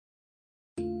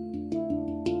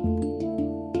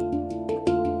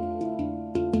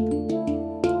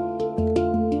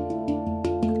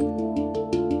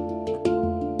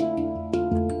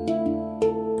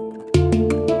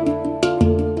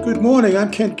morning,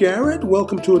 I'm Kent Garrett.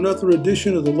 Welcome to another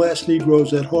edition of the Last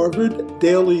Negroes at Harvard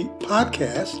Daily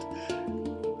Podcast.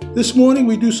 This morning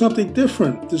we do something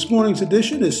different. This morning's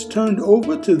edition is turned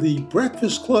over to the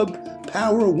Breakfast Club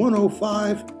Power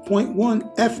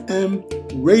 105.1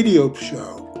 FM radio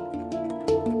show.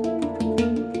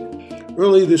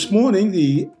 Early this morning,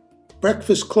 the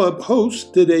Breakfast Club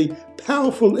host did a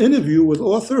powerful interview with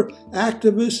author,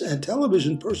 activist, and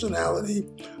television personality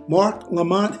Marc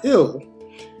Lamont Hill.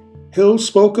 Hill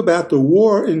spoke about the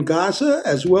war in Gaza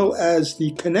as well as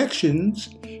the connections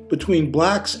between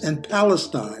blacks and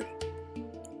Palestine.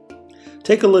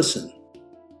 Take a listen.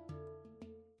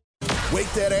 Wake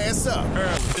that ass up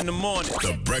in the morning.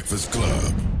 The Breakfast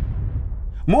Club.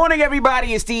 Morning,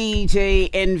 everybody. It's DJ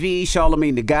NV,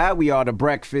 Charlamagne the Guy. We are the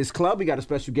Breakfast Club. We got a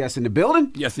special guest in the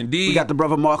building. Yes, indeed. We got the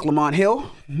brother Marc Lamont Hill.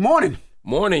 Morning.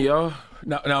 Morning, y'all.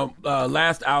 Now,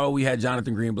 last hour we had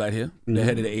Jonathan Greenblatt here, the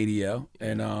head of the ADL,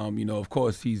 and of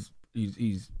course he's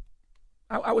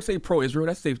I would say pro-Israel.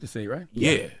 That's safe to say, right?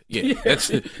 Yeah. Yes.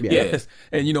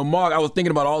 And Mark, I was thinking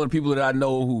about all the people that I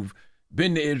know who've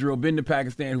been to Israel, been to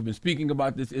Pakistan, who've been speaking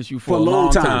about this issue for a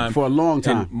long time. For a long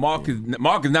time. And Mark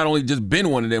has not only just been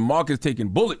one of them. Mark has taken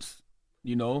bullets,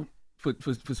 for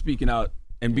speaking out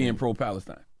and being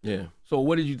pro-Palestine. Yeah. So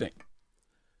what did you think?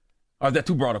 Or is that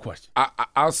too broad a question?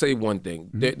 I'll say one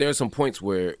thing. There are some points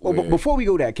where. Well, but before we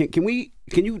go there, can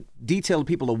you detail the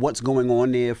people of what's going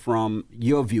on there from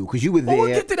your view? Because you were there. We'll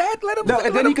get to that. Let him. No,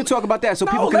 and then you can talk about that so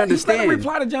people can understand. Let him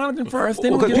reply to Jonathan first.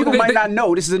 Because people might not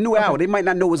know. This is a new hour. They might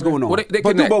not know what's going on. Well, they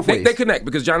but connect. do both ways. They connect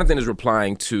because Jonathan is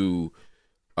replying to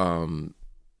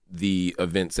the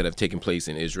events that have taken place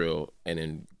in Israel and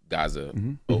in Gaza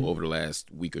over the last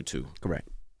week or two. Correct.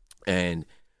 And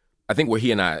I think where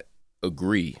he and I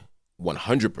agree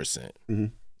 100%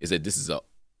 is that this is an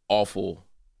awful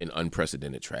and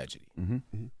unprecedented tragedy.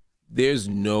 There's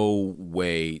no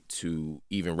way to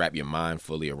even wrap your mind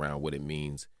fully around what it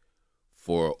means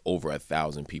for over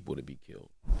 1,000 people to be killed.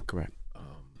 Correct.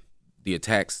 The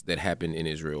attacks that happened in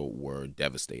Israel were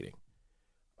devastating.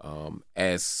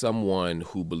 As someone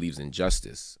who believes in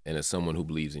justice and as someone who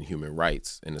believes in human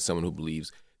rights and as someone who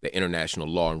believes that international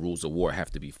law and rules of war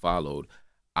have to be followed,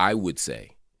 I would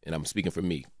say, and I'm speaking for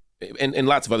me, and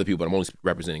lots of other people, but I'm only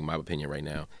representing my opinion right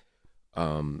now,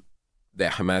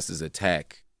 that Hamas's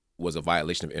attack was a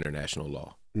violation of international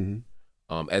law.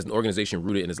 As an organization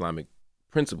rooted in Islamic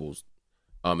principles,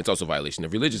 it's also a violation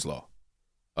of religious law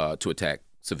to attack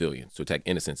civilians, to attack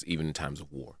innocents, even in times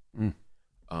of war.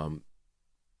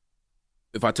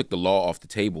 If I took the law off the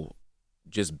table,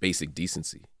 just basic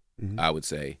decency, I would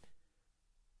say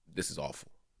this is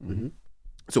awful.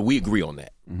 So we agree on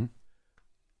that.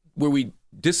 Where we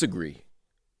disagree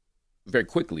very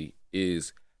quickly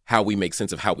is how we make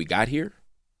sense of how we got here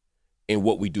and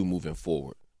what we do moving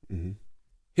forward.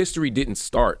 History didn't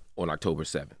start on October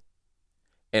 7th.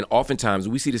 And oftentimes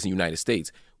we see this in the United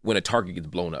States when a target gets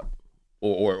blown up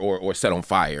or set on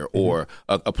fire or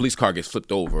a police car gets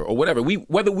flipped over or whatever.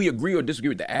 Whether we agree or disagree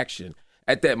with the action,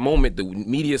 at that moment, the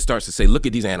media starts to say, look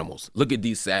at these animals. Look at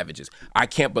these savages. I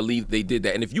can't believe they did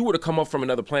that. And if you were to come up from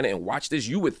another planet and watch this,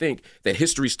 you would think that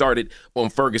history started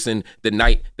on Ferguson the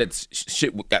night that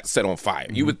shit got set on fire.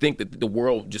 You would think that the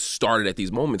world just started at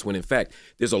these moments when, in fact,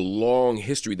 there's a long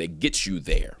history that gets you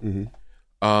there.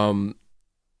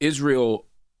 Israel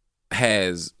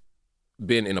has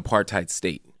been an apartheid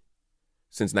state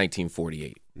since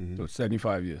 1948. So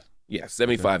 75 years. Yeah,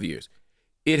 75 years.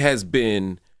 It has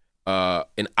been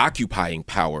an occupying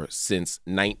power since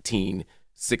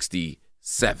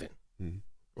 1967,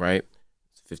 right?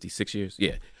 56 years,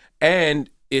 yeah. And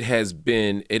it has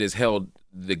held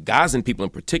the Gazan people in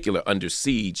particular under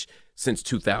siege since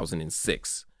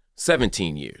 2006,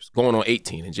 17 years, going on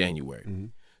 18 in January.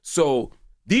 So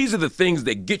these are the things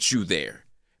that get you there.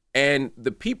 And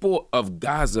the people of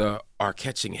Gaza are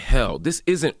catching hell. This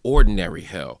isn't ordinary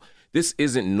hell. This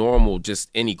isn't normal, just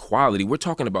inequality. We're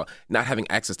talking about not having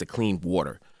access to clean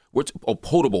water, or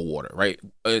potable water, right?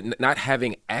 Not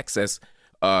having access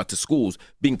to schools,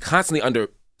 being constantly under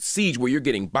siege where you're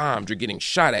getting bombed, you're getting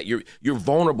shot at, you're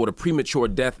vulnerable to premature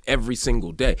death every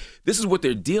single day. This is what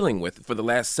they're dealing with for the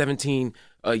last 17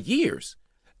 years.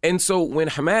 And so when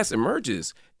Hamas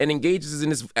emerges and engages in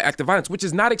this act of violence, which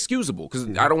is not excusable, because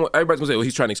I don't want everybody's gonna say, "Oh,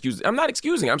 he's trying to excuse it." I'm not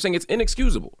excusing it. I'm saying it's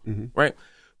inexcusable, right?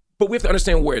 But we have to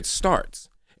understand where it starts.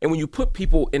 And when you put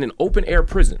people in an open air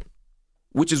prison,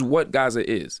 which is what Gaza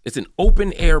is, it's an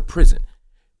open air prison.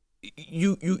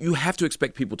 You have to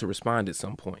expect people to respond at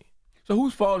some point. So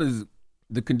whose fault is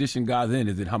the condition Gaza in?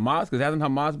 Is it Hamas? Because hasn't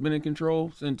Hamas been in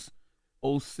control since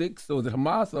 06? So is it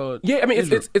Hamas or Yeah, I mean,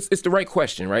 Israel? it's the right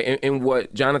question, right? And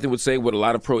what Jonathan would say, what a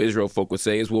lot of pro-Israel folk would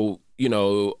say is, well,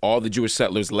 all the Jewish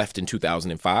settlers left in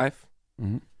 2005,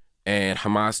 and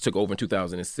Hamas took over in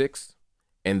 2006,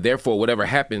 and therefore whatever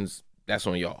happens, that's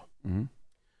on y'all.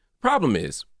 Problem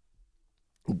is,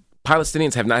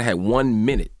 Palestinians have not had 1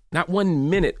 minute, not 1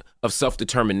 minute of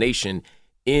self-determination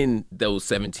in those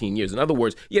 17 years. In other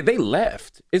words, yeah, they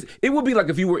left. It would be like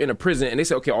if you were in a prison and they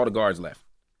said, okay, all the guards left.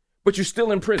 But you're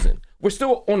still in prison. We're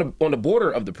still on the border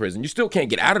of the prison. You still can't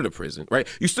get out of the prison, right?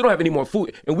 You still don't have any more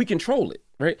food, and we control it,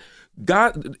 right?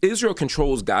 Israel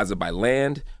controls Gaza by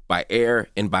land, by air,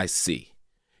 and by sea.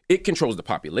 It controls the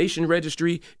population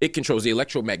registry. It controls the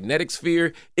electromagnetic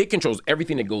sphere. It controls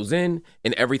everything that goes in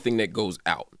and everything that goes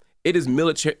out. It is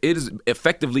military. It is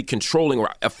effectively controlling or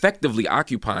effectively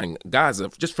occupying Gaza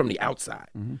just from the outside.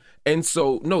 And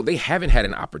so, no, they haven't had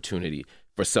an opportunity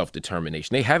for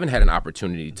self-determination. They haven't had an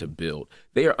opportunity to build.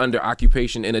 They are under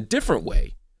occupation in a different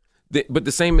way, but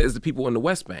the same as the people in the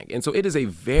West Bank. And so it is a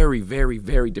very, very,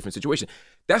 very different situation.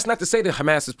 That's not to say that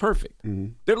Hamas is perfect.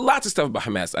 There are lots of stuff about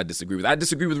Hamas I disagree with. I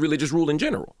disagree with religious rule in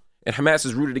general. And Hamas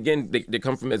is rooted, again, they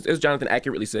come from, as Jonathan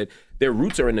accurately said, their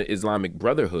roots are in the Islamic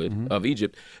Brotherhood of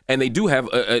Egypt, and they do have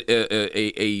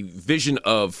a vision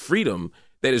of freedom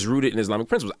that is rooted in Islamic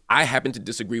principles. I happen to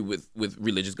disagree with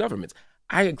religious governments.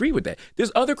 I agree with that.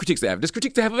 There's other critiques to have. There's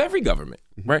critiques to have of every government,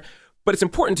 right? But it's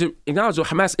important to acknowledge that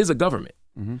Hamas is a government.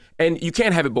 And you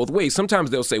can't have it both ways.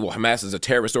 Sometimes they'll say, well, Hamas is a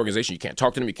terrorist organization. You can't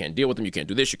talk to them. You can't deal with them. You can't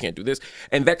do this. You can't do this.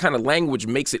 And that kind of language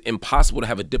makes it impossible to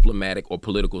have a diplomatic or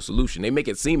political solution. They make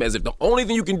it seem as if the only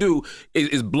thing you can do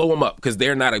is blow them up because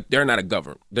they're not a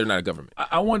government. They're not a government.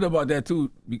 I wonder about that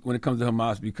too when it comes to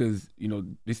Hamas because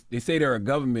they say they're a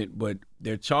government, but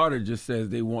their charter just says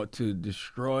they want to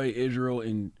destroy Israel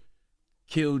and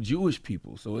kill Jewish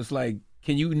people. So it's like,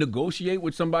 can you negotiate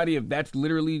with somebody if that's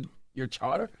literally your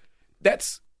charter?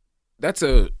 That's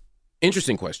a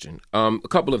interesting question. A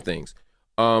couple of things.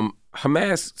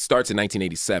 Hamas starts in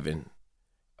 1987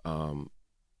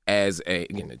 as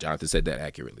again, Jonathan said that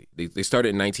accurately. They started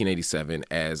in 1987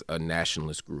 as a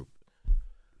nationalist group.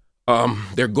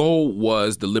 Their goal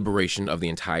was the liberation of the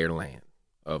entire land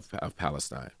of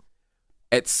Palestine.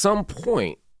 At some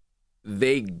point,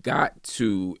 they got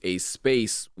to a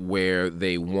space where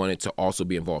they wanted to also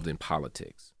be involved in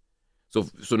politics. So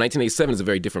 1987 is a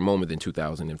very different moment than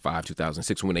 2005,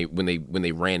 2006 when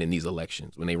they ran in these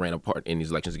elections, when they ran a part in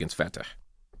these elections against Fatah.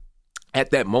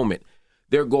 At that moment,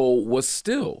 their goal was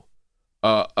still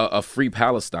a free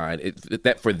Palestine.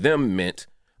 That for them meant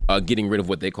getting rid of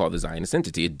what they call the Zionist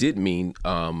entity. It did mean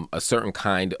a certain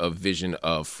kind of vision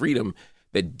of freedom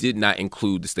that did not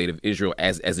include the state of Israel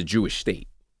as a Jewish state,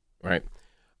 right?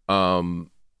 But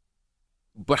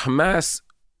Hamas,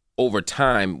 over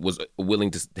time, was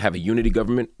willing to have a unity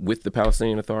government with the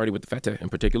Palestinian Authority, with the Fatah in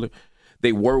particular.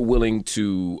 They were willing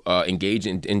to engage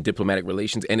in diplomatic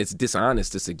relations, and it's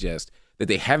dishonest to suggest that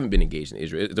they haven't been engaged in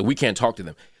Israel, that we can't talk to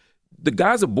them. The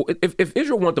Gaza, if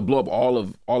Israel wanted to blow up all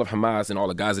of Hamas and all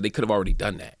of Gaza, they could have already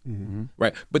done that,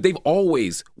 right? But they've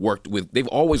always worked with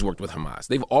Hamas.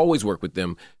 They've always worked with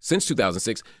them since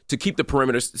 2006 to keep the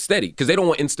perimeter steady because they don't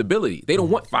want instability. They don't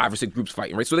want 5 or 6 groups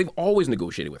fighting, right? So they've always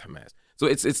negotiated with Hamas. So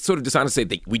it's sort of dishonest to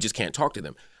say we just can't talk to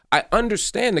them. I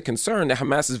understand the concern that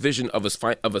Hamas's vision of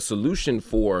a solution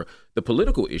for the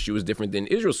political issue is different than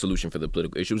Israel's solution for the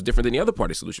political issue, is different than the other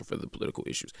party's solution for the political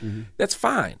issues. That's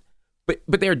fine.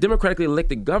 But they're a democratically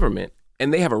elected government,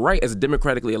 and they have a right as a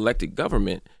democratically elected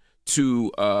government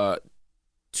to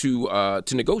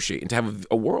negotiate and to have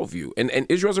a worldview. And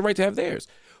Israel has a right to have theirs.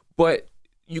 But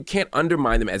you can't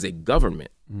undermine them as a government,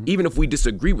 even if we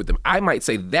disagree with them. I might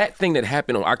say that thing that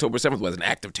happened on October 7th was an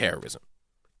act of terrorism.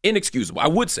 Inexcusable. I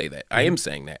would say that. I am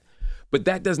saying that. But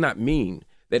that does not mean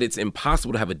that it's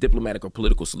impossible to have a diplomatic or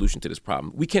political solution to this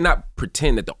problem. We cannot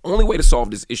pretend that the only way to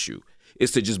solve this issue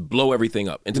is to just blow everything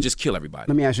up and to just kill everybody.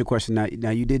 Let me ask you a question.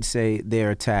 Now you did say their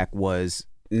attack was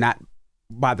not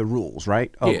by the rules,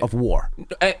 right, of war.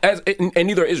 And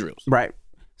neither are Israel's. Right.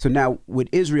 So now with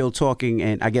Israel talking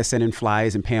and I guess sending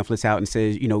flyers and pamphlets out and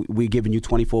says, we're giving you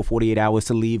 24, 48 hours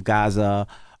to leave Gaza.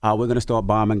 We're going to start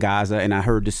bombing Gaza. And I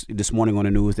heard this morning on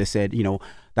the news that said,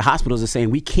 the hospitals are saying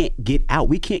we can't get out.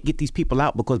 We can't get these people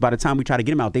out because by the time we try to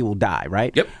get them out, they will die,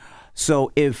 right? Yep.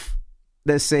 So if,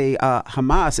 let's say,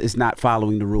 Hamas is not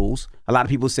following the rules, a lot of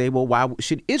people say, well, why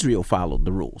should Israel follow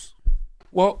the rules?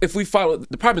 Well,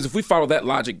 the problem is if we follow that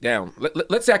logic down,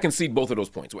 let's say I concede both of those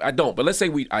points. I don't, but let's say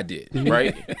I did,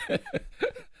 right?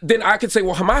 then I could say,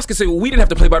 well, Hamas could say, well, we didn't have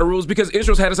to play by the rules because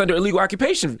Israel's had us under illegal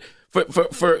occupation for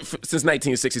since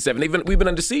 1967. We've been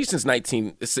under siege since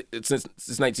 19.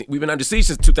 We've been under siege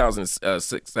since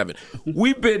 2006-7.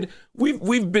 We've been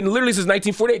literally since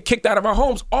 1948 kicked out of our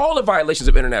homes. All the violations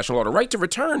of international law. The right to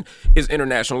return is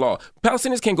international law.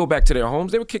 Palestinians can't go back to their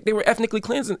homes. They were kicked. They were ethnically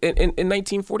cleansed in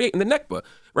 1948 in the Nakba,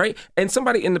 right? And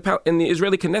somebody in the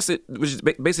Israeli Knesset, which is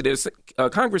basically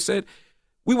Congress, said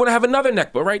we want to have another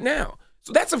Nakba right now.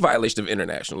 So that's a violation of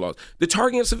international laws. The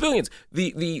targeting of civilians,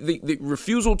 the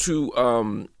refusal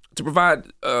to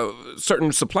provide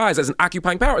certain supplies as an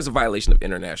occupying power is a violation of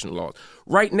international laws.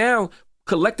 Right now,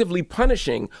 collectively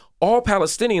punishing all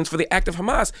Palestinians for the act of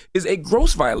Hamas is a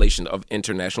gross violation of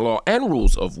international law and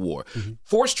rules of war. Mm-hmm.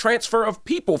 Forced transfer of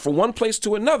people from one place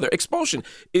to another, expulsion,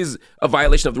 is a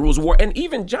violation of the rules of war. And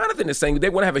even Jonathan is saying they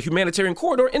want to have a humanitarian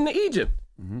corridor into Egypt.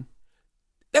 Mm-hmm.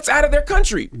 That's out of their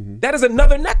country. Mm-hmm. That is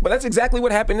another Nakba. That's exactly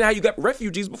what happened and how you got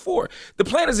refugees before. The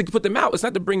plan is to put them out. It's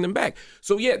not to bring them back.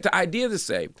 So, yeah, the idea to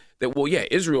say that, well, yeah,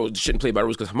 Israel shouldn't play by the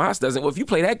rules because Hamas doesn't. Well, if you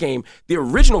play that game, the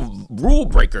original rule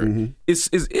breaker is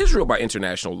Israel by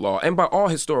international law and by all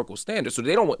historical standards. So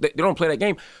they don't play that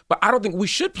game. But I don't think we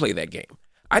should play that game.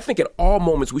 I think at all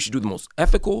moments we should do the most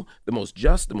ethical, the most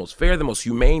just, the most fair, the most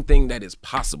humane thing that is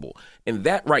possible. And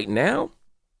that right now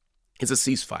is a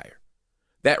ceasefire.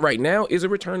 That right now is a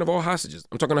return of all hostages.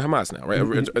 I'm talking to Hamas now, right?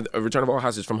 A return of all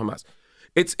hostages from Hamas.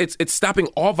 It's stopping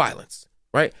all violence,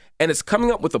 right? And it's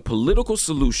coming up with a political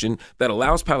solution that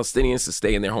allows Palestinians to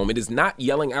stay in their home. It is not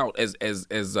yelling out as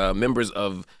members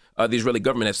of the Israeli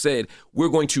government have said, we're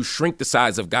going to shrink the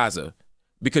size of Gaza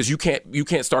because you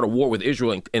can't start a war with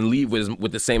Israel and leave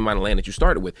with the same amount of land that you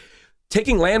started with.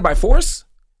 Taking land by force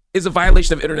is a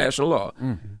violation of international law.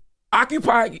 Mm-hmm.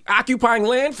 Occupying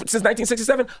land since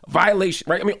 1967, violation,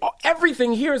 right? I mean,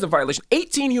 everything here is a violation.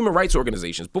 18 human rights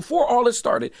organizations, before all this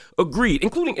started, agreed,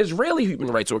 including Israeli human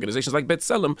rights organizations like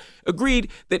B'Tselem, agreed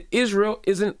that Israel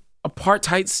is an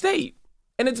apartheid state.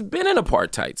 And it's been an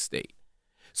apartheid state.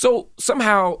 So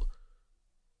somehow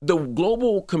the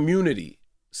global community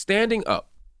standing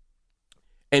up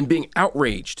and being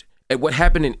outraged at what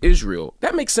happened in Israel,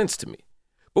 that makes sense to me.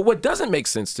 But what doesn't make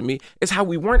sense to me is how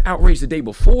we weren't outraged the day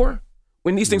before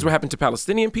when these things were happening to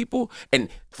Palestinian people. And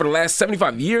for the last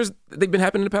 75 years, they've been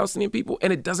happening to Palestinian people.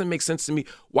 And it doesn't make sense to me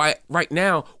why right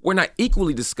now we're not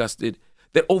equally disgusted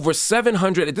that over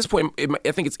 700, at this point,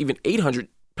 I think it's even 800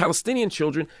 Palestinian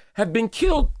children have been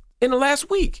killed in the last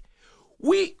week.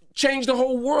 We changed the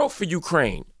whole world for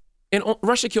Ukraine. And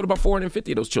Russia killed about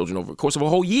 450 of those children over the course of a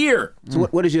whole year. So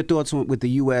what is your thoughts with the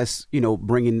U.S.,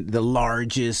 bringing the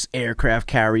largest aircraft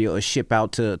carrier or ship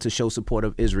out to show support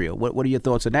of Israel? What are your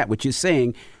thoughts on that? What you're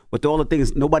saying, with all the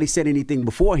things, nobody said anything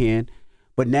beforehand,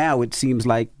 but now it seems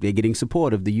like they're getting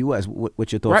support of the U.S.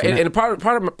 What's your thoughts on that? And part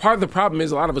of the problem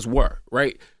is a lot of us were,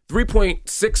 right?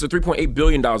 $3.6 or $3.8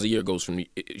 billion a year goes from the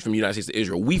United States to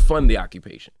Israel. We fund the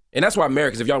occupation. And that's why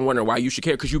Americans, if y'all wondering why you should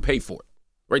care, because you pay for it.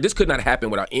 Right, this could not happen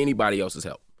without anybody else's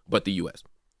help but the U.S.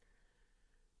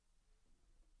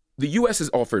 The U.S. has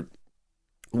offered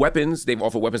weapons. They've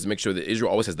offered weapons to make sure that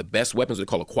Israel always has the best weapons, what they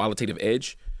call a qualitative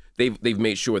edge. They've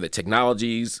made sure that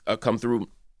technologies come through.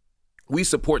 We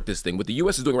support this thing. What the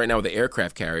U.S. is doing right now with the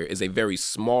aircraft carrier is a very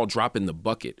small drop in the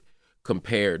bucket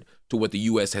compared to what the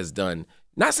U.S. has done,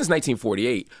 not since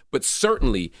 1948, but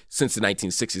certainly since the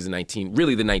 1960s and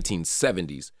really the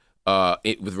 1970s.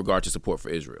 With regard to support for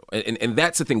Israel. And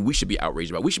that's the thing we should be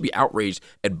outraged about. We should be outraged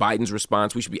at Biden's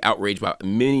response. We should be outraged by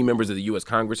many members of the U.S.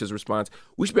 Congress's response.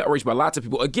 We should be outraged by lots of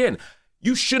people. Again,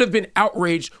 you should have been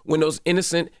outraged when those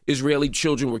innocent Israeli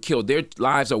children were killed. Their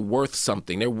lives are worth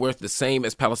something. They're worth the same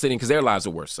as Palestinian because their lives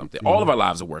are worth something. Mm-hmm. All of our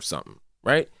lives are worth something,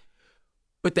 right?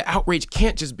 But the outrage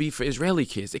can't just be for Israeli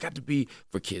kids. They got to be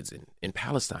for kids in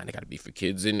Palestine. They got to be for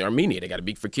kids in Armenia. They got to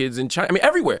be for kids in China. I mean,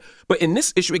 everywhere. But in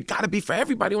this issue, it got to be for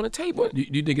everybody on the table. Do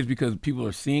you think it's because people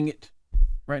are seeing it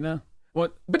right now?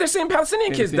 What? But they're seeing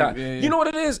Palestinian kids die. Yeah. You know what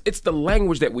it is? It's the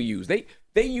language that we use. They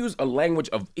use a language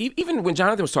of, even when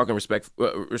Jonathan was talking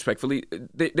respectfully,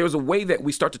 there was a way that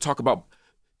we start to talk about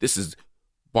this is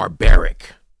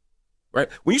barbaric. Right?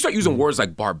 When you start using words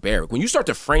like barbaric, when you start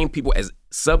to frame people as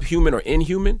subhuman or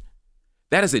inhuman,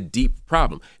 that is a deep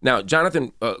problem. Now,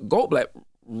 Jonathan Greenblatt,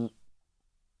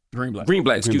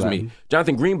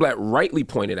 Jonathan Greenblatt rightly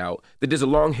pointed out that there's a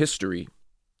long history,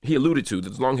 he alluded to,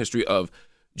 there's a long history of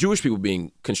Jewish people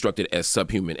being constructed as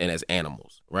subhuman and as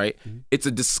animals, right? Mm-hmm. It's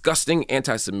a disgusting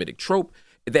anti-Semitic trope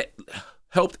that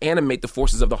helped animate the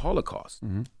forces of the Holocaust.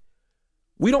 Mm-hmm.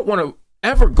 We don't want to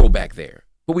ever go back there.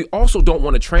 But we also don't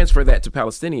want to transfer that to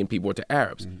Palestinian people or to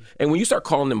Arabs. Mm-hmm. And when you start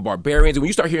calling them barbarians, and when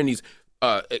you start hearing these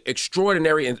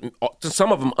extraordinary and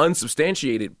some of them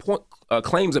unsubstantiated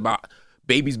claims about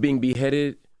babies being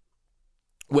beheaded,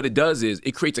 what it does is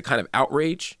it creates a kind of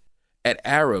outrage at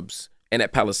Arabs and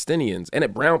at Palestinians and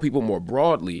at brown people more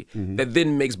broadly that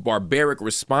then makes barbaric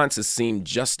responses seem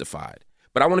justified.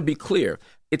 But I want to be clear.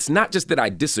 It's not just that I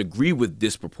disagree with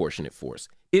disproportionate force.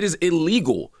 It is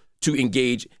illegal to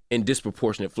engage in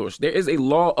disproportionate force. There is a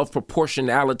law of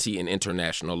proportionality in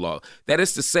international law. That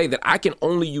is to say that I can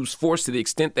only use force to the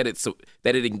extent that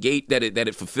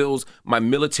it fulfills my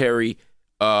military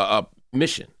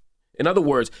mission. In other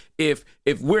words, if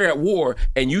we're at war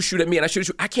and you shoot at me and I shoot at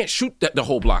you, I can't shoot the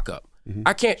whole block up.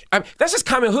 I can't. That's just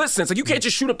common hood sense. Like you can't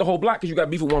just shoot up the whole block because you got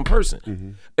beef with one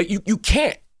person. You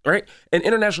can't, right? And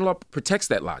international law protects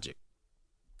that logic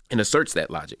and asserts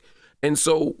that logic. And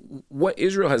so what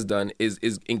Israel has done is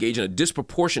engage in a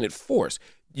disproportionate force.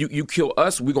 You kill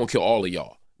us, we're going to kill all of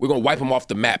y'all. We're going to wipe them off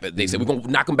the map. They said we're going to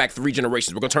knock them back 3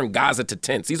 generations. We're going to turn Gaza to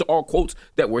tents. These are all quotes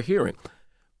that we're hearing.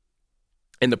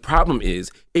 And the problem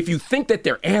is, if you think that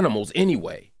they're animals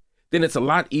anyway, then it's a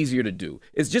lot easier to do.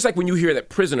 It's just like when you hear that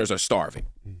prisoners are starving.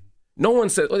 No one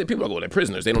says, people are going, they're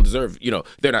prisoners. They don't deserve,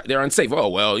 they're unsafe. Oh,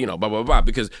 well, blah, blah, blah,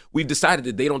 because we've decided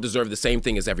that they don't deserve the same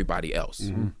thing as everybody else,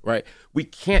 right? We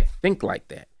can't think like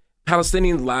that.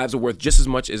 Palestinian lives are worth just as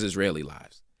much as Israeli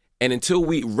lives. And until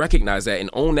we recognize that and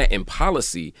own that in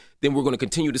policy, then we're going to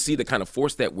continue to see the kind of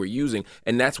force that we're using.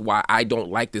 And that's why I don't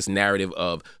like this narrative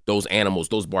of those animals,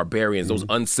 those barbarians, those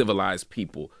uncivilized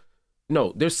people.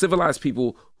 No, there's civilized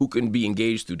people who can be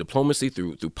engaged through diplomacy,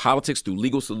 through politics, through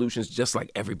legal solutions, just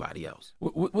like everybody else.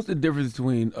 What's the difference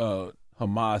between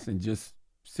Hamas and just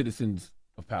citizens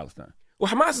of Palestine?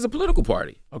 Well, Hamas is a political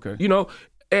party. Okay.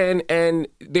 And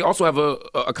they also have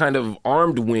a kind of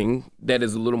armed wing that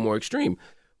is a little more extreme.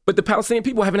 But the Palestinian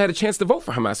people haven't had a chance to vote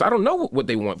for Hamas. I don't know what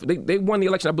they want. They won the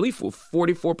election, I believe, for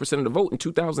 44% of the vote in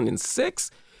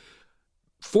 2006.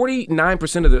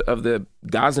 49% of the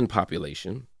Gazan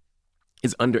population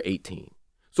is under 18.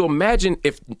 So imagine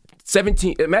if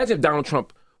Donald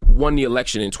Trump won the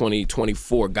election in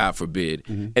 2024, God forbid,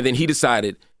 and then he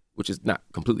decided, which is not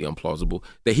completely implausible,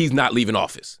 that he's not leaving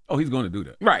office. Oh, he's going to do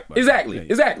that. Right,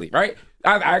 exactly, right?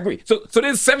 I agree. So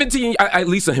there's 17, at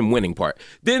least on him winning part.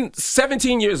 Then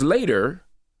 17 years later,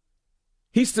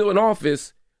 he's still in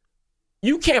office.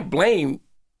 You can't blame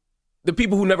the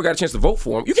people who never got a chance to vote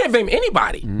for him. You can't blame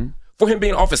anybody for him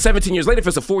being in office 17 years later if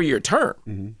it's a 4-year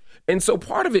term. And so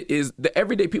part of it is the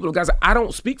everyday people of Gaza, I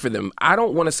don't speak for them. I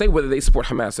don't want to say whether they support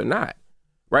Hamas or not,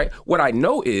 right? What I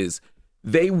know is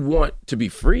they want to be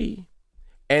free,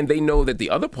 and they know that the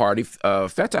other party,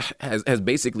 Fatah, has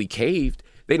basically caved.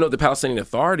 They know the Palestinian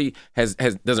Authority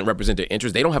doesn't represent their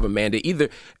interests. They don't have a mandate either.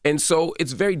 And so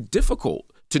it's very difficult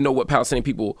to know what Palestinian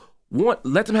people want.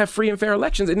 Let them have free and fair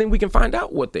elections, and then we can find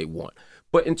out what they want.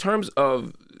 But in terms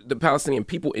of the Palestinian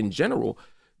people in general,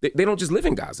 they don't just live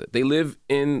in Gaza. They live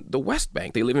in the West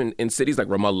Bank. They live in cities like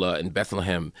Ramallah and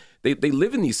Bethlehem. They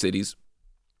live in these cities,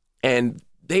 and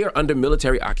they are under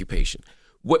military occupation.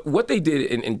 What they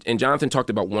did, and Jonathan talked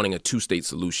about wanting a 2-state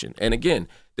solution. And again,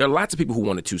 there are lots of people who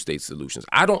want 2-state solutions.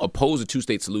 I don't oppose a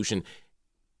 2-state solution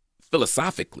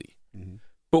philosophically.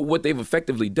 But what they've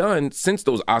effectively done since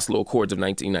those Oslo Accords of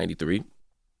 1993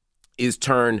 is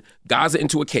turn Gaza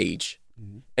into a cage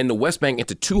and the West Bank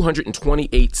into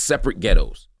 228 separate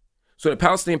ghettos. So the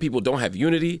Palestinian people don't have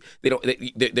unity.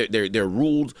 They're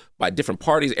ruled by different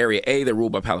parties. Area A, they're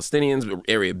ruled by Palestinians.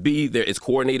 Area B, it's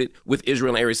coordinated with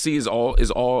Israel. And Area C is all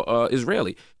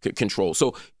Israeli control.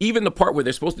 So even the part where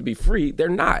they're supposed to be free, they're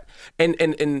not.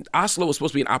 And Oslo was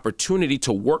supposed to be an opportunity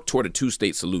to work toward a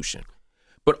 2-state solution.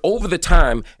 But over the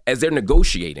time, as they're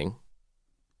negotiating,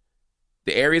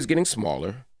 the area is getting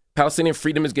smaller. Palestinian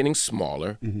freedom is getting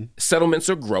smaller. Settlements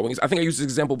are growing. I think I used this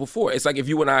example before. It's like if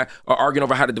you and I are arguing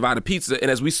over how to divide a pizza, and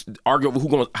as we argue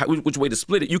over which way to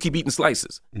split it, you keep eating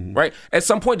slices, right? At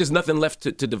some point, there's nothing left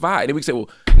to divide. And we can say, well,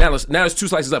 now there's 2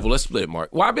 slices left. Well, let's split it, Mark.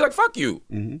 Well, I'd be like, fuck you,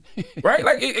 right?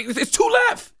 Like, it's 2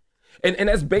 left. And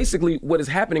that's basically what is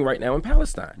happening right now in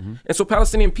Palestine. And so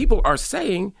Palestinian people are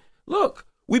saying, look,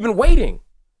 we've been waiting.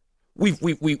 We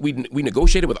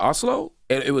negotiated with Oslo,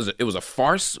 and it was a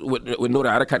farce. What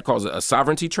Noda Arakat calls a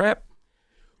sovereignty trap.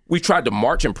 We tried to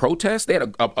march and protest. They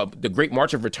had the Great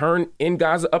March of Return in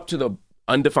Gaza up to the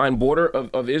undefined border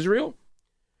of Israel,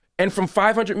 and from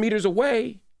 500 meters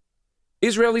away,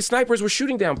 Israeli snipers were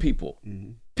shooting down people,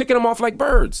 picking them off like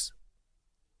birds.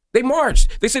 They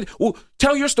marched. They said, "Well,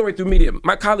 tell your story through media."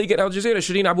 My colleague at Al Jazeera,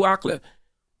 Shireen Abu Akleh,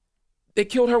 they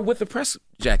killed her with the press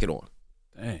jacket on.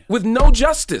 Damn. With no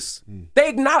justice. They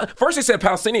acknowledged. First they said a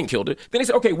Palestinian killed her. Then they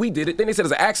said, okay, we did it. Then they said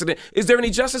it's an accident. Is there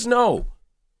any justice? No.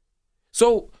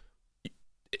 So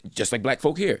just like black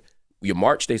folk here. Your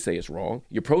march, they say it's wrong.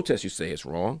 Your protest, you say it's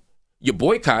wrong. Your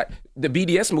boycott, the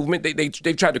BDS movement,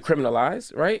 they've tried to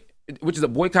criminalize, right? Which is a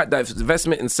boycott,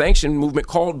 divestment, and sanction movement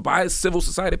called by civil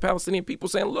society Palestinian people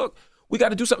saying, look, we got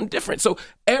to do something different. So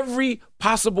every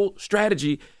possible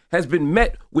strategy has been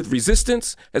met with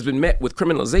resistance, has been met with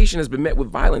criminalization, has been met with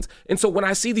violence. And so when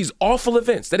I see these awful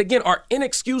events that, again, are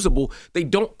inexcusable, they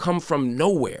don't come from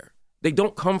nowhere. They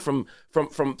don't come from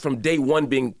day one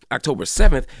being October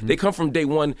 7th. Mm-hmm. They come from day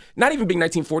one, not even being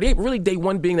 1948, but really day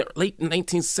one being the late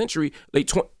 19th century, late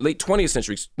 20th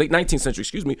century, late 19th century,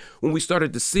 excuse me, when we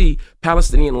started to see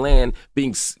Palestinian land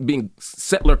being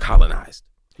settler colonized.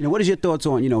 What is your thoughts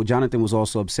on, Jonathan was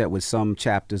also upset with some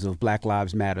chapters of Black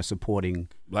Lives Matter supporting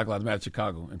Black Lives Matter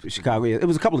Chicago. Chicago, yeah. It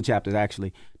was a couple of chapters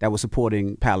actually that were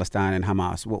supporting Palestine and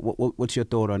Hamas. What's your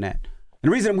thought on that?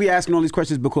 And the reason we asking all these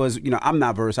questions is because, I'm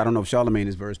not versed. I don't know if Charlamagne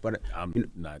is versed, but I'm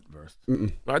not versed.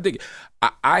 No, I think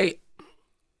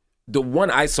the one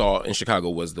I saw in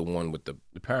Chicago was the one with the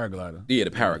paraglider. Yeah,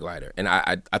 the paraglider, and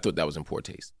I thought that was in poor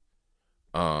taste.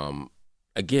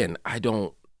 Again, I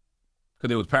don't. Because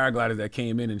there was paragliders that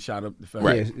came in and shot up the fence.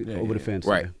 Right. Yeah, over the fence.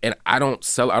 Right. Yeah. And I don't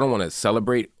want to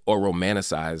celebrate or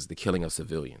romanticize the killing of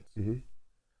civilians.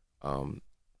 Mm-hmm.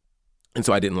 And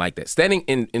so I didn't like that. Standing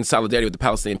in solidarity with the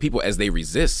Palestinian people as they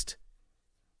resist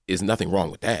is nothing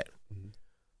wrong with that. Mm-hmm.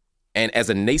 And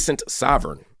as a nascent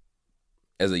sovereign,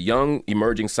 as a young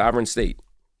emerging sovereign state,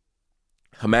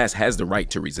 Hamas has the right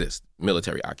to resist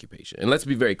military occupation. And let's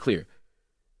be very clear.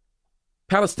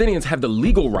 Palestinians have the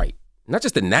legal right, not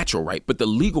just the natural right, but the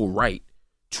legal right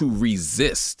to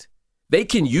resist. They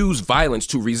can use violence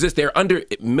to resist. They're under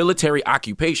military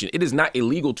occupation. It is not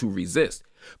illegal to resist,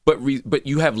 but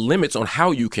you have limits on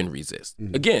how you can resist.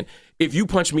 Mm-hmm. Again, if you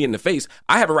punch me in the face,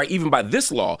 I have a right, even by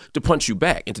this law, to punch you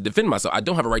back and to defend myself. I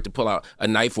don't have a right to pull out a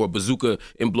knife or a bazooka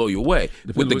and blow you away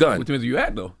with the gun. Depends where you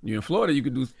at, though. You're in Florida, you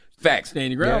could do facts.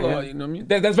 Stand your ground law. You know what I mean?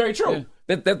 That's very true.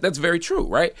 Yeah. That's very true,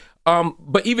 right?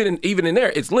 But even in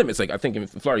there, it's limits. Like I think in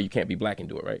Florida, you can't be black and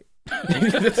do it, right? I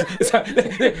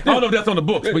don't know if that's on the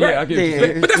books, but yeah, I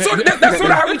get But that's sort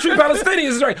of how we treat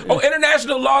Palestinians, right? Oh,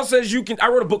 international law says you can. I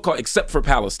wrote a book called "Except for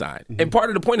Palestine," mm-hmm. and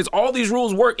part of the point is all these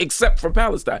rules work except for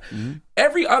Palestine. Mm-hmm.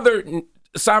 Every other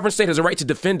sovereign state has a right to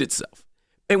defend itself.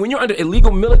 And when you're under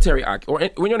illegal military or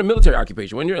when you're in a military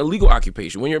occupation, when you're in a legal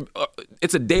occupation, when you're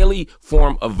it's a daily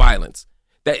form of violence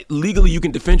that legally you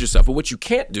can defend yourself. But what you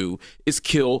can't do is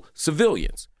kill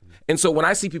civilians. And so when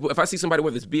I see people, if I see somebody,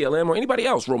 whether it's BLM or anybody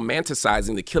else,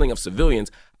 romanticizing the killing of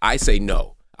civilians, I say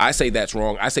no. I say that's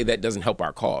wrong. I say that doesn't help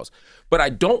our cause. But I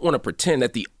don't want to pretend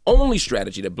that the only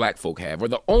strategy that black folk have, or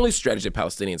the only strategy that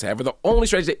Palestinians have, or the only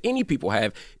strategy that any people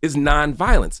have is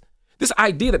nonviolence. This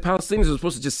idea that Palestinians are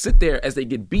supposed to just sit there as they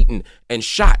get beaten and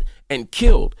shot and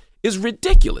killed is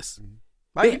ridiculous.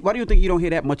 Why do you think you don't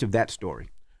hear that much of that story?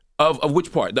 Of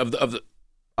which part? Of the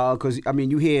because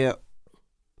you hear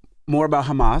more about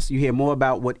Hamas, you hear more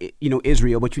about what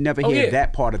Israel, but you never hear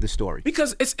that part of the story.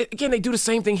 Because again, they do the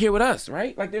same thing here with us,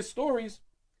 right? Like there's stories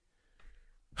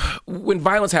when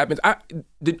violence happens.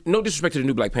 No disrespect to the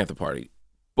New Black Panther Party,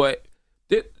 but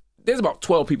there's about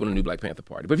 12 people in the New Black Panther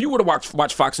Party. But if you were to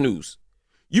watch Fox News,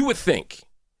 you would think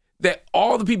that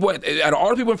all the people at all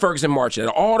the people in Ferguson marching,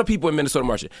 and all the people in Minnesota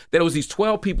marching, that it was these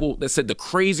 12 people that said the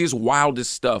craziest,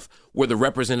 wildest stuff were the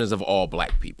representatives of all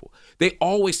black people. They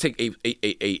always take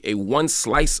a one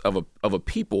slice of a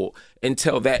people and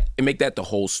tell that and make that the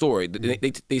whole story. They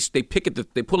pick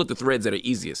at they pull at the threads that are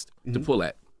easiest to pull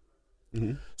at.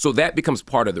 Mm-hmm. So that becomes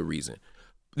part of the reason.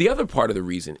 The other part of the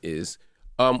reason is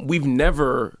we've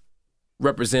never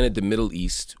represented the Middle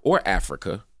East or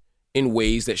Africa in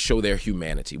ways that show their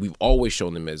humanity. We've always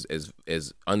shown them as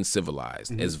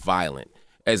uncivilized, mm-hmm. as violent,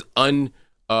 as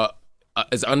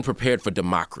unprepared for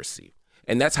democracy.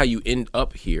 And that's how you end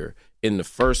up here in the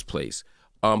first place.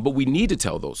 But we need to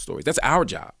tell those stories. That's our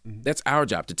job. Mm-hmm. That's our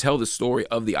job, to tell the story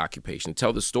of the occupation, to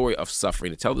tell the story of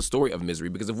suffering, to tell the story of misery.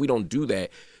 Because if we don't do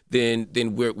that, then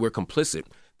we're complicit.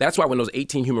 That's why when those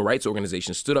 18 human rights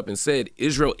organizations stood up and said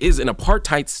Israel is an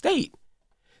apartheid state,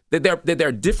 that there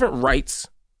are different rights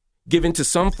given to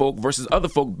some folk versus other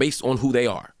folk based on who they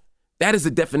are. That is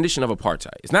the definition of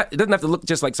apartheid. It doesn't have to look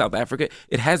just like South Africa.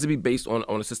 It has to be based on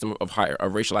a system of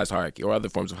racialized hierarchy or other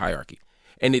forms of hierarchy.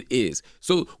 And it is.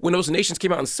 So when those nations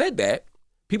came out and said that,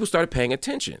 people started paying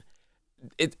attention.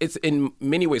 It's in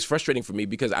many ways frustrating for me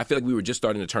because I feel like we were just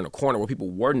starting to turn a corner where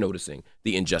people were noticing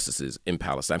the injustices in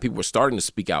Palestine. People were starting to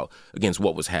speak out against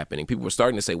what was happening. People were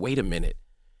starting to say, wait a minute,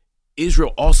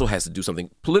 Israel also has to do something.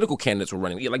 Political candidates were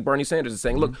running, like Bernie Sanders is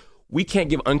saying, look, We can't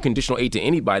give unconditional aid to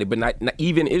anybody, but not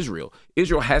even Israel.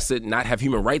 Israel has to not have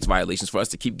human rights violations for us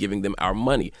to keep giving them our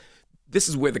money. This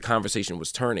is where the conversation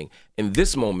was turning. And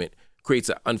this moment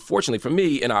creates, unfortunately for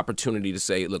me, an opportunity to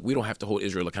say, look, we don't have to hold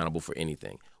Israel accountable for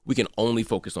anything. We can only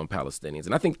focus on Palestinians.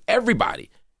 And I think everybody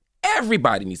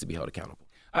needs to be held accountable.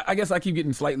 I guess I keep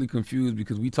getting slightly confused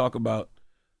because we talk about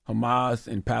Hamas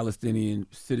and Palestinian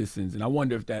citizens, and I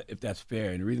wonder if that's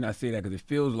fair. And the reason I say that because it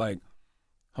feels like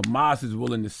Hamas is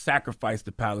willing to sacrifice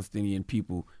the Palestinian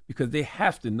people because they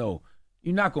have to know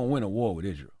you're not going to win a war with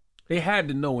Israel. They had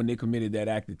to know when they committed that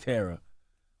act of terror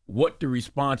what the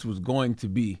response was going to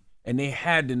be, and they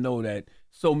had to know that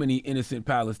so many innocent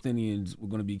Palestinians were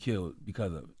going to be killed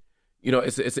because of it. You know,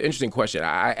 it's an interesting question.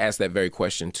 I asked that very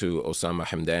question to Osama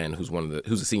Hamdan,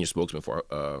 who's a senior spokesman for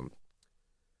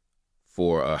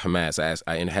Hamas.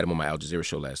 I had him on my Al Jazeera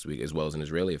show last week, as well as an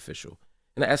Israeli official,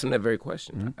 and I asked him that very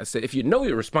question. Mm-hmm. I said, if you know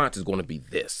your response is going to be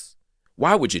this,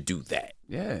 why would you do that?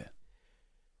 Yeah.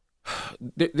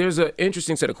 There's an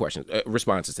interesting set of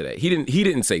responses to that. He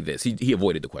didn't say this. He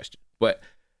avoided the question. But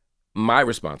my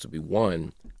response would be,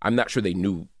 one, I'm not sure they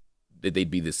knew that they'd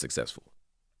be this successful.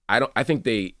 I think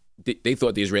they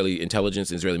thought the Israeli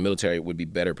intelligence and Israeli military would be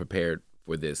better prepared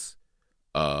for this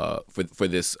for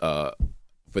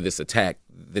this attack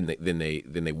than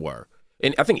they were.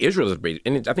 And I think Israel is,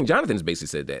 and I think Jonathan's basically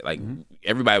said that. Like,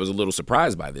 everybody was a little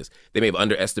surprised by this. They may have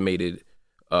underestimated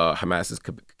Hamas's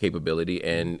capability,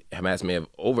 and Hamas may have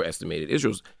overestimated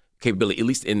Israel's capability, at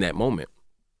least in that moment.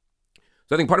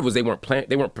 So I think part of it was they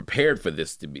weren't prepared for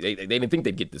this to be. They didn't think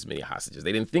they'd get this many hostages.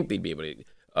 They didn't think they'd be able to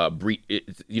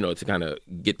to kind of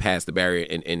get past the barrier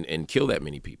and kill that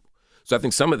many people. So I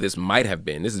think some of this might have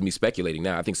been, this is me speculating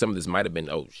now, I think some of this might have been,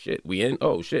 oh shit, we in?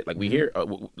 Oh shit, like we here?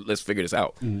 Let's figure this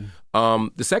out.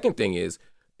 The second thing is,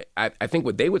 I think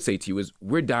what they would say to you is,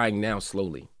 we're dying now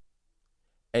slowly.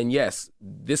 And yes,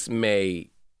 this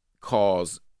may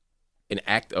cause an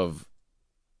act of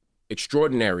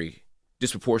extraordinary,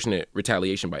 disproportionate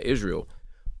retaliation by Israel,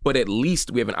 but at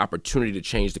least we have an opportunity to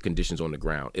change the conditions on the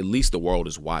ground. At least the world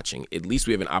is watching. At least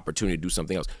we have an opportunity to do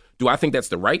something else. Do I think that's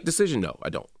the right decision? No, I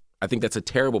don't. I think that's a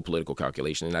terrible political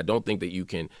calculation, and I don't think that you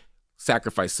can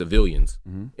sacrifice civilians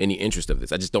in the interest of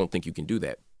this. I just don't think you can do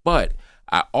that. But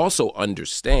I also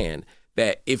understand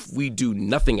that if we do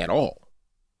nothing at all,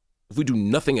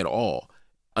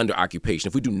 under occupation,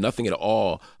 if we do nothing at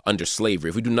all under slavery,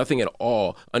 if we do nothing at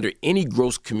all under any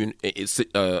gross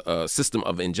system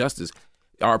of injustice,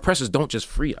 our oppressors don't just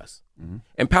free us.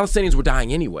 And Palestinians were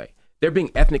dying anyway. They're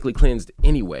being ethnically cleansed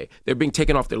anyway. They're being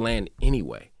taken off their land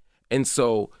anyway. And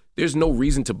so there's no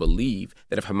reason to believe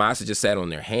that if Hamas had just sat on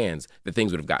their hands, that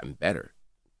things would have gotten better.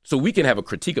 So we can have a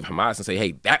critique of Hamas and say,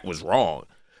 hey, that was wrong.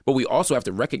 But we also have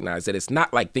to recognize that it's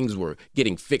not like things were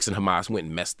getting fixed and Hamas went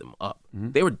and messed them up.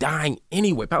 They were dying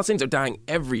anyway. Palestinians are dying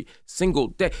every single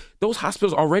day. Those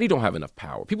hospitals already don't have enough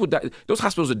power. People die. Those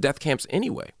hospitals are death camps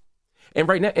anyway. And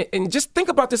right now, and just think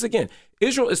about this again.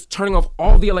 Israel is turning off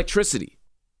all the electricity,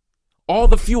 all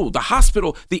the fuel. The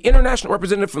hospital, the international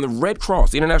representative from the Red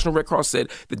Cross, the International Red Cross said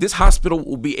that this hospital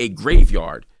will be a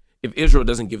graveyard if Israel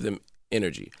doesn't give them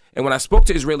energy. And when I spoke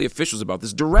to Israeli officials about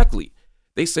this directly,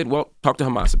 they said, well, talk to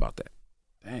Hamas about that.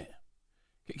 Damn.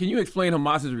 Can you explain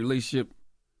Hamas's relationship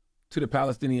to the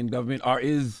Palestinian government, or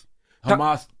is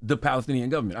Hamas the Palestinian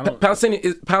government? Hamas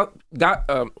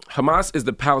is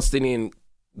the Palestinian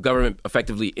government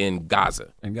effectively in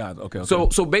Gaza. In Gaza, okay.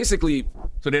 So basically,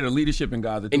 so they're the leadership in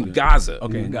Gaza too, in Gaza.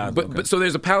 Okay, in Gaza. But so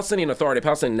there's a Palestinian Authority, a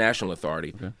Palestinian National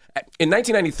Authority. Okay. In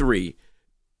 1993,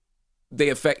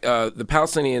 the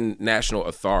Palestinian National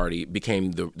Authority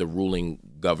became the ruling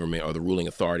government, or the ruling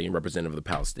authority and representative of the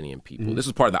Palestinian people. This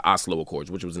was part of the Oslo Accords,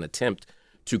 which was an attempt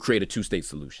to create a two-state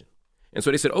solution. And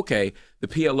so they said, okay, the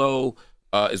PLO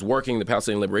is working, the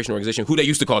Palestinian Liberation Organization, who they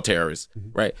used to call terrorists,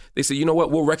 right? They said, you know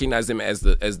what? We'll recognize them as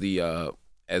the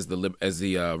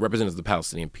representatives of the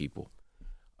Palestinian people,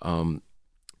 and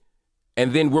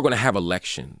then we're going to have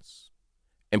elections,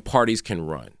 and parties can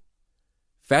run.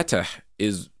 Fatah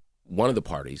is one of the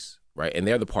parties, right? And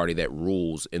they're the party that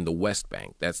rules in the West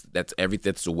Bank. That's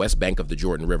the West Bank of the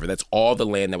Jordan River. That's all the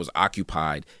land that was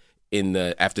occupied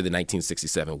after the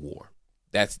 1967 war.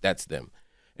 That's them.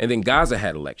 And then Gaza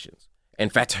had elections,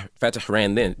 and Fatah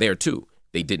ran then there too.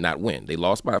 They did not win. They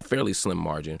lost by a fairly slim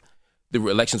margin. The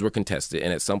elections were contested,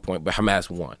 and at some point, but Hamas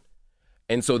won.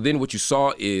 And so then what you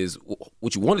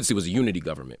wanted to see was a unity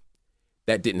government.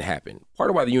 That didn't happen.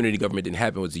 Part of why the unity government didn't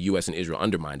happen was the U.S. and Israel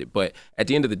undermined it. But at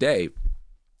the end of the day,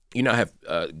 you now have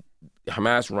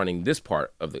Hamas running this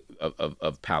part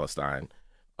of Palestine,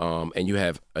 and you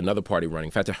have another party running,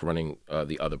 Fatah running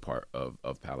the other part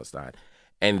of Palestine.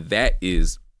 And that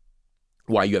is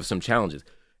why you have some challenges.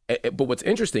 But what's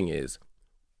interesting is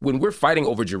when we're fighting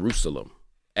over Jerusalem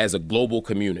as a global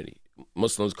community,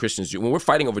 Muslims, Christians, when we're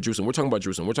fighting over Jerusalem, we're talking about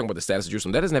Jerusalem, we're talking about the status of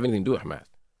Jerusalem. That doesn't have anything to do with Hamas.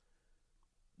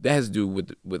 That has to do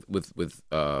with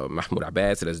Mahmoud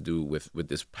Abbas. It has to do with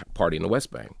this party in the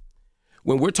West Bank.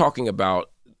 When we're talking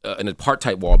about an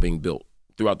apartheid wall being built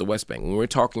throughout the West Bank, when we're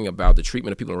talking about the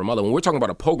treatment of people in Ramallah, when we're talking about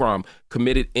a pogrom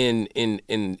committed in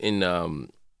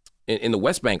the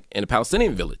West Bank in a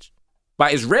Palestinian village by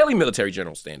Israeli military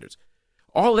general standards,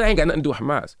 all of that ain't got nothing to do with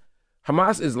Hamas.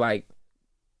 Hamas is like,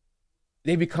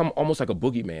 they become almost like a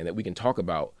boogeyman that we can talk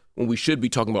about when we should be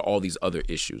talking about all these other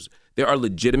issues. There are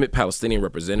legitimate Palestinian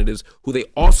representatives who they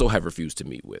also have refused to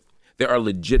meet with. There are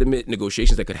legitimate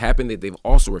negotiations that could happen that they've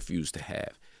also refused to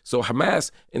have. So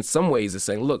Hamas, in some ways, is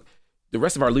saying, look, the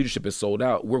rest of our leadership is sold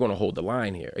out. We're going to hold the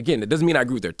line here. Again, it doesn't mean I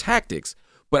agree with their tactics,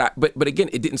 but again,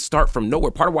 it didn't start from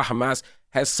nowhere. Part of why Hamas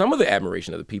has some of the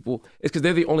admiration of the people is because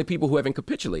they're the only people who haven't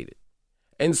capitulated.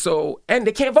 And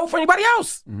they can't vote for anybody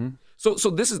else. Mm-hmm. So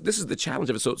this is the challenge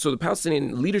of it. So the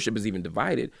Palestinian leadership is even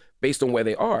divided based on where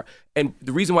they are. And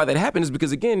the reason why that happened is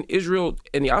because, again, Israel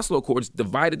and the Oslo Accords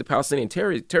divided the Palestinian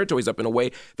territories up in a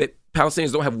way that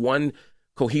Palestinians don't have one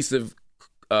cohesive,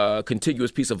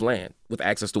 contiguous piece of land with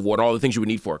access to water, all the things you would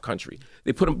need for a country.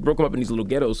 They broke them up in these little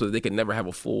ghettos so that they could never have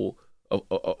a full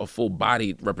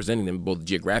body representing them both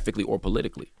geographically or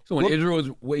politically. So when Israel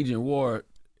is waging war,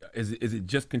 is it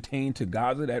just contained to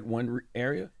Gaza, that one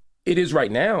area? It is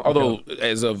right now, although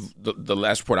as of the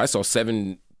last report I saw,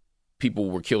 7 people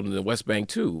were killed in the West Bank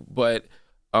too, but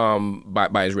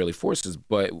by Israeli forces.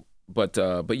 But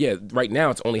yeah, right now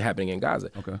it's only happening in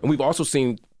Gaza. Okay. And we've also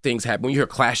seen things happen. When you hear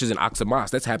clashes in Aqsa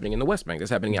Mosque, that's happening in the West Bank.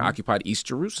 That's happening in occupied East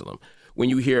Jerusalem. When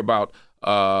you hear about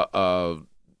Baruch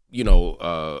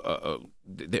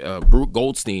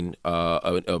Goldstein,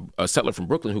 a settler from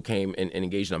Brooklyn who came and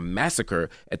engaged in a massacre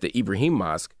at the Ibrahim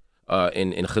Mosque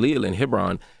in Khalil in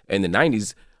Hebron in the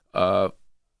 90s,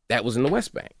 that was in the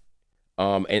West Bank.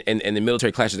 And the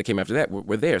military clashes that came after that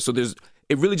were there. So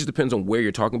it really just depends on where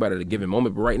you're talking about at a given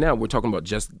moment. But right now we're talking about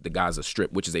just the Gaza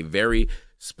Strip, which is a very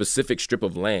specific strip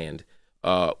of land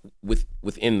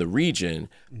within the region.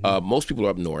 Mm-hmm. Most people are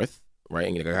up north, right,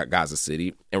 in Gaza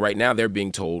City. And right now they're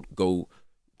being told, go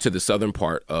to the southern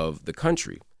part of the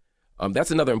country.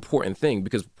 That's another important thing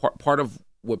because part of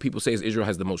what people say is Israel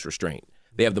has the most restraint.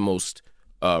 They have the most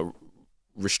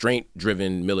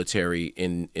restraint-driven military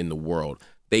in the world.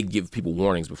 They give people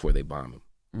warnings before they bomb them.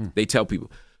 Mm. They tell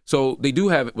people. So they do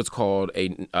have what's called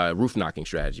a roof knocking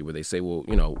strategy where they say, well,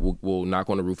 we'll knock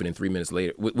on the roof and then 3 minutes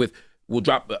later, we'll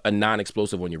drop a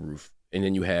non-explosive on your roof and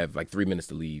then you have like 3 minutes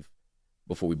to leave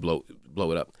before we blow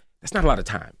it up. That's not a lot of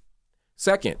time.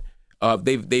 Second,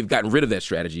 they've gotten rid of that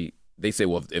strategy. They say,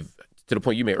 well, if to the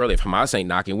point you made earlier, if Hamas ain't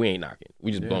knocking, we ain't knocking.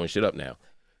 We just blowing shit up now.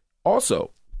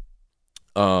 Also,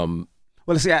 well,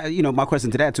 see, my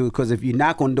question to that too, because if you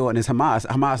knock on the door and it's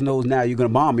Hamas knows now you're going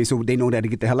to bomb me, so they know that to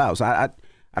get the hell out. So I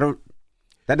don't.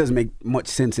 That doesn't make much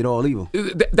sense at all, either.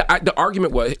 The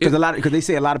argument was because they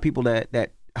say a lot of people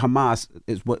that Hamas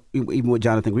is even what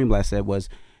Jonathan Greenblatt said was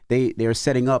they're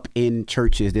setting up in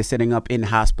churches, they're setting up in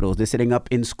hospitals, they're setting up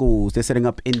in schools, they're setting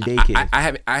up in daycare.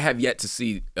 I have yet to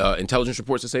see intelligence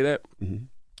reports to say that. Mm-hmm.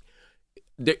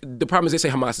 The problem is they say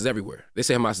Hamas is everywhere. They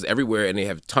say Hamas is everywhere and they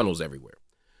have tunnels everywhere.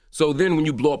 So then when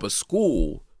you blow up a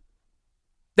school,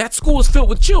 that school is filled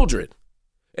with children.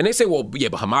 And they say, well, yeah,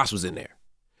 but Hamas was in there.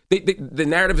 The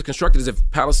narrative is constructed as if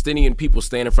Palestinian people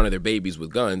stand in front of their babies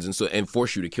with guns and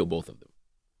force you to kill both of them.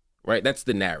 Right? That's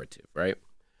the narrative, right?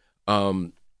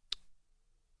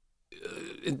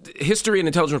 History and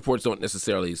intelligence reports don't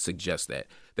necessarily suggest that.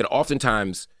 That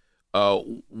oftentimes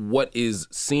what is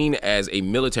seen as a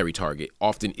military target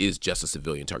often is just a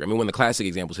civilian target. I mean, one of the classic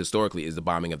examples historically is the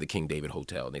bombing of the King David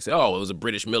Hotel. And they say, oh, it was a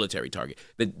British military target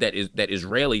that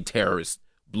Israeli terrorists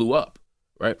blew up,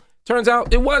 right? Turns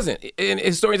out it wasn't. And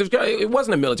historians have it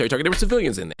wasn't a military target. There were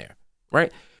civilians in there,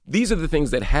 right? These are the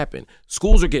things that happen.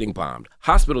 Schools are getting bombed.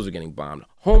 Hospitals are getting bombed.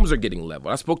 Homes are getting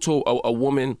leveled. I spoke to a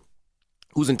woman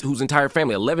whose entire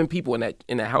family, 11 people in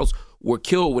that house, were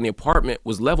killed when the apartment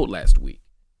was leveled last week.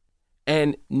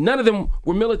 And none of them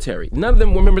were military. None of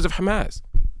them were members of Hamas.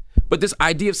 But this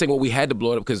idea of saying, well, we had to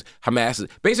blow it up because Hamas is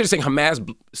basically saying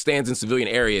Hamas stands in civilian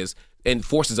areas and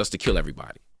forces us to kill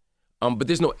everybody. But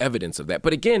there's no evidence of that.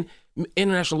 But again,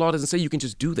 international law doesn't say you can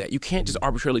just do that. You can't just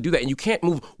arbitrarily do that. And you can't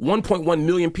move 1.1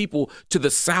 million people to the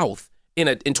south in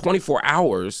 24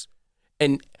 hours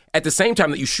and at the same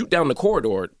time that you shoot down the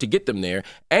corridor to get them there,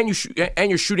 and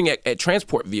you're shooting at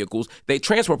transport vehicles, they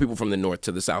transport people from the north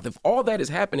to the south. If all that is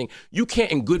happening, you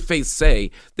can't in good faith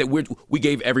say that we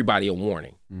gave everybody a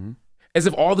warning. Mm-hmm. As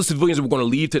if all the civilians were going to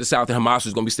leave to the south and Hamas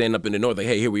was going to be standing up in the north like,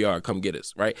 hey, here we are, come get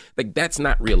us, right? Like, that's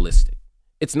not realistic.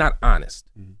 It's not honest.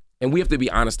 Mm-hmm. And we have to be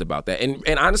honest about that.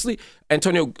 And honestly,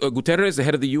 Antonio Guterres, the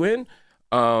head of the UN,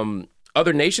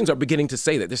 other nations are beginning to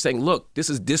say that. They're saying, look, this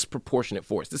is disproportionate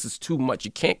force. This is too much.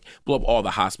 You can't blow up all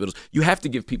the hospitals. You have to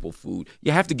give people food.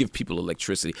 You have to give people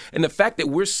electricity. And the fact that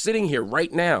we're sitting here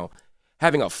right now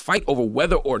having a fight over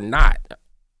whether or not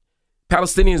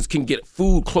Palestinians can get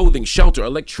food, clothing, shelter,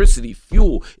 electricity,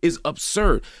 fuel is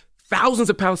absurd. Thousands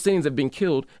of Palestinians have been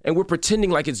killed, and we're pretending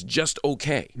like it's just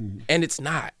okay. Mm-hmm. And it's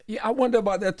not. Yeah, I wonder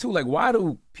about that too. Like, why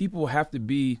do people have to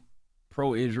be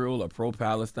pro-Israel or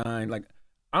pro-Palestine? Like,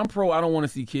 I'm pro, I don't want to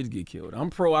see kids get killed. I'm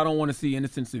pro, I don't want to see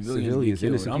innocent civilians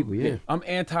get killed. People, yeah. I'm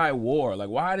anti-war. Like,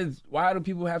 why do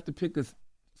people have to pick a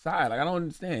side? Like, I don't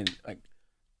understand. Like,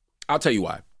 I'll tell you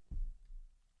why.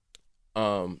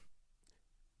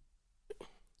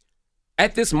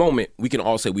 At this moment, we can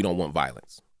all say we don't want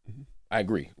violence. Mm-hmm. I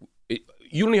agree.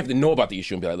 You don't even have to know about the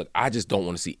issue and be like, look, I just don't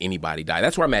want to see anybody die.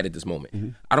 That's where I'm at this moment. Mm-hmm.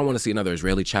 I don't want to see another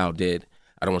Israeli child dead.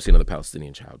 I don't want to see another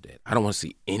Palestinian child dead. I don't want to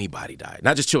see anybody die.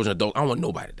 Not just children, adults. I don't want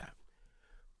nobody to die.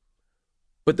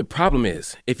 But the problem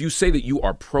is, if you say that you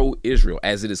are pro-Israel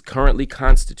as it is currently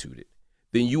constituted,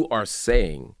 then you are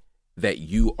saying that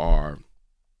you are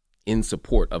in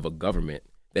support of a government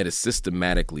that is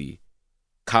systematically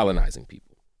colonizing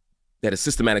people, that is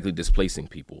systematically displacing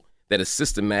people, that is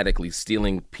systematically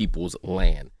stealing people's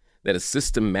land, that is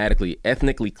systematically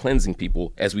ethnically cleansing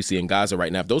people, as we see in Gaza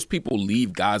right now. If those people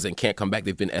leave Gaza and can't come back,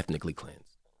 they've been ethnically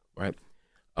cleansed, right?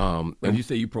 If you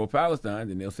say you pro-Palestine,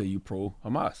 then they'll say you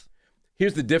pro-Hamas.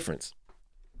 Here's the difference.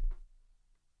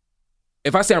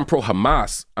 If I say I'm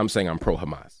pro-Hamas, I'm saying I'm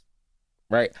pro-Hamas,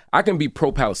 right? I can be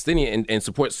pro-Palestinian and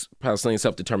support Palestinian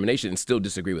self-determination and still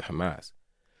disagree with Hamas.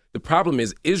 The problem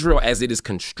is Israel as it is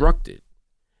constructed,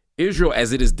 Israel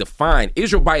as it is defined,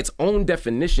 Israel by its own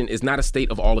definition is not a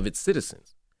state of all of its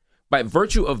citizens. By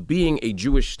virtue of being a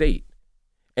Jewish state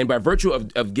and by virtue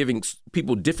of giving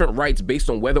people different rights based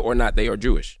on whether or not they are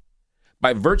Jewish,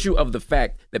 by virtue of the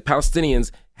fact that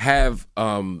Palestinians have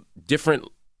different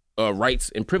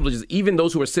rights and privileges, even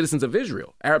those who are citizens of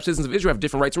Israel. Arab citizens of Israel have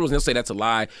different rights and rules, and they'll say that's a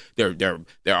lie. There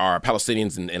are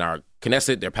Palestinians in our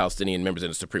Knesset, there are Palestinian members in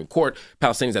the Supreme Court.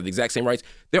 Palestinians have the exact same rights.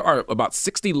 There are about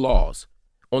 60 laws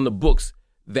on the books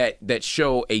that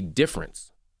show a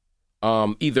difference,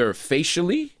 either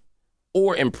facially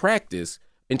or in practice,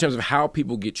 in terms of how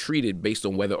people get treated based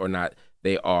on whether or not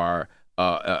they are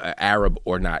Arab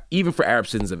or not, even for Arab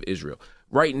citizens of Israel.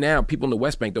 Right now, people in the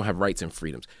West Bank don't have rights and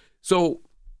freedoms. So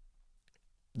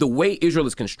the way Israel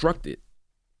is constructed,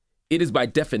 it is by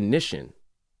definition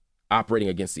operating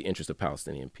against the interests of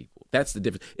Palestinian people. That's the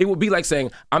difference. It would be like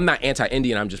saying, I'm not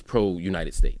anti-Indian, I'm just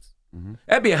pro-United States. Mm-hmm.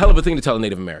 That'd be a hell of a thing to tell a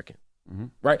Native American, mm-hmm.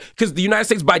 right? Because the United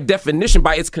States, by definition,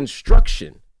 by its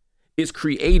construction, is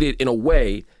created in a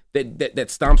way that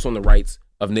stomps on the rights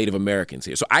of Native Americans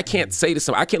here. So I can't say to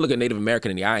someone, I can't look at Native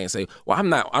American in the eye and say, well,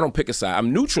 I don't pick a side.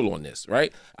 I'm neutral on this,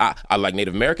 right? I like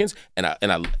Native Americans and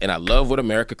I love what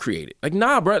America created. Like,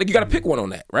 nah, bro, like, you got to pick one on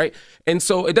that, right? And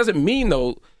so it doesn't mean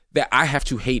though that I have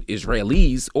to hate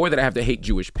Israelis or that I have to hate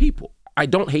Jewish people. I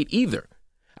don't hate either.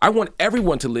 I want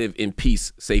everyone to live in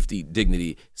peace, safety,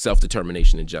 dignity,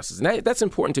 self-determination, and justice. And that's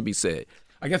important to be said.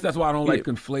 I guess that's why I don't like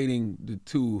conflating the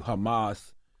two,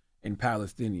 Hamas and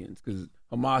Palestinians, because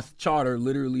Hamas charter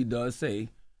literally does say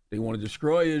they want to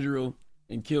destroy Israel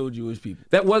and kill Jewish people.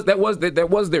 That was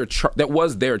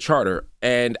their charter,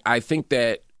 and I think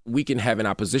that we can have an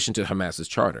opposition to Hamas's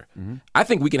charter. Mm-hmm. I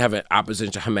think we can have an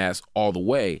opposition to Hamas all the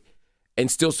way and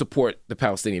still support the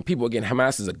Palestinian people. Again,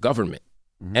 Hamas is a government.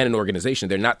 Mm-hmm. And an organization.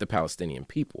 They're not the Palestinian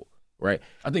people, right?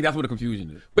 I think that's what the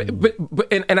confusion is. But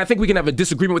I think we can have a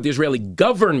disagreement with the Israeli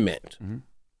government, mm-hmm.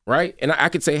 right? And I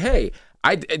could say, hey,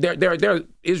 there are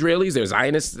Israelis, there's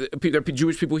Zionists, there are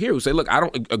Jewish people here who say, look, I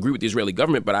don't agree with the Israeli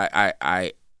government, but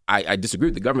I disagree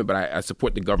with the government, but I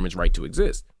support the government's right to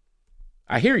exist.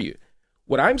 I hear you.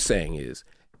 What I'm saying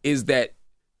is that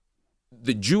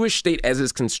the Jewish state as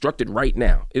is constructed right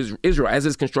now, Israel as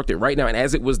is constructed right now, and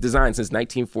as it was designed since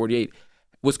 1948,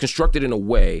 was constructed in a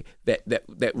way that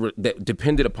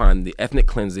depended upon the ethnic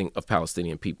cleansing of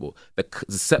Palestinian people, the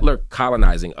settler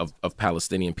colonizing of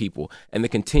Palestinian people, and the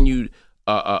continued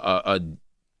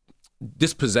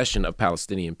dispossession of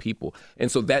Palestinian people.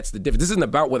 And so that's the difference. This isn't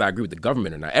about whether I agree with the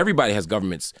government or not. Everybody has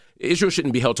governments. Israel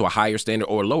shouldn't be held to a higher standard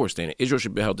or a lower standard. Israel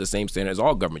should be held to the same standard as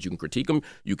all governments. You can critique them,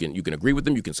 you can agree with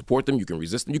them, you can support them, you can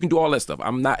resist them, you can do all that stuff.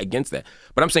 I'm not against that.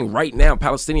 But I'm saying right now,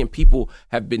 Palestinian people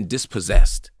have been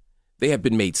dispossessed. they have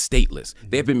been made stateless.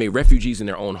 They have been made refugees in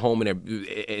their own home, and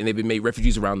they've been made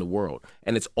refugees around the world.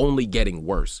 And it's only getting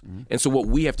worse. And so what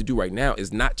we have to do right now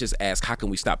is not just ask, how can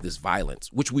we stop this violence,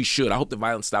 which we should. I hope the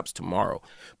violence stops tomorrow.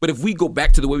 But if we go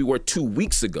back to the way we were 2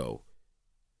 weeks ago,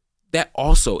 that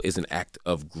also is an act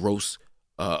of gross,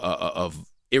 of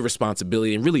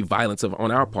irresponsibility and really violence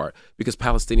on our part, because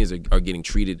Palestinians are getting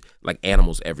treated like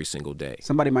animals every single day.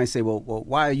 Somebody might say, well,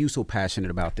 why are you so passionate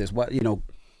about this? What,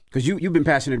 because you've been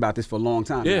passionate about this for a long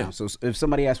time now. So if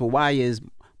somebody asks, well, why is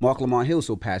Marc Lamont Hill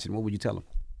so passionate, what would you tell them?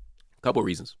 A couple of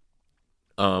reasons.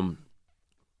 As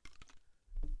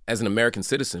an American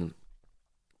citizen,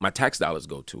 my tax dollars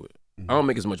go to it. I don't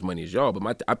make as much money as y'all,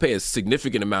 but I pay a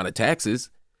significant amount of taxes.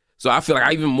 So I feel like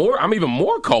I'm even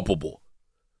more culpable.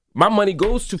 My money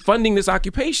goes to funding this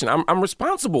occupation. I'm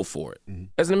responsible for it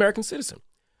as an American citizen.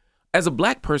 As a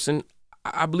black person,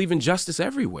 I believe in justice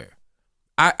everywhere.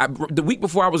 The week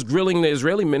before I was grilling the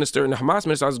Israeli minister and the Hamas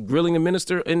minister, I was grilling the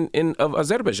minister of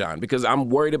Azerbaijan because I'm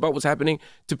worried about what's happening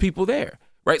to people there.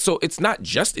 Right, so it's not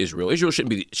just Israel. Israel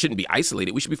shouldn't be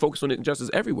isolated. We should be focused on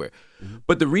injustice everywhere.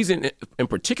 But the reason, in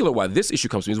particular, why this issue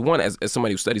comes to me is, one, as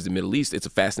somebody who studies the Middle East, it's a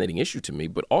fascinating issue to me.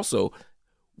 But also,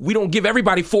 we don't give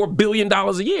everybody $4 billion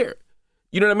a year.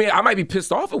 You know what I mean? I might be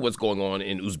pissed off at what's going on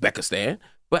in Uzbekistan,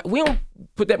 but we don't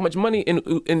put that much money in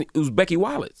Uzbeki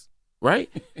wallets, right?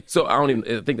 So I don't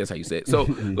even think that's how you say it. So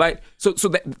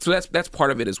that's part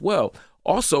of it as well.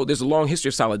 Also, there's a long history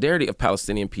of solidarity of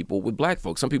Palestinian people with black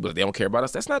folks. Some people, they don't care about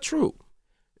us. That's not true.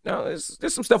 Now, there's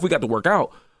some stuff we got to work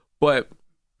out, but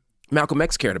Malcolm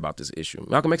X cared about this issue.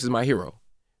 Malcolm X is my hero.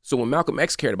 So when Malcolm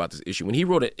X cared about this issue, when he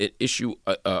wrote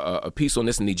a piece on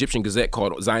this in the Egyptian Gazette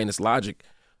called Zionist Logic,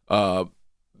 I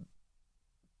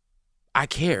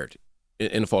cared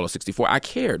in the fall of '64. I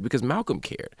cared because Malcolm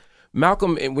cared.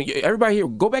 Malcolm, and everybody here,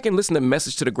 go back and listen to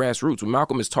Message to the Grassroots, when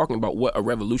Malcolm is talking about what a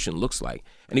revolution looks like.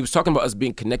 And he was talking about us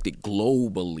being connected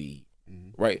globally,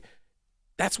 right?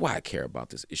 That's why I care about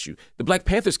this issue. The Black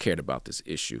Panthers cared about this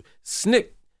issue.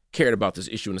 SNCC cared about this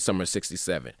issue in the summer of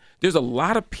 '67. There's a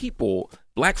lot of people,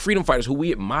 black freedom fighters, who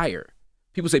we admire.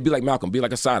 People say, be like Malcolm, be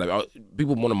like Assad.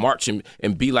 People want to march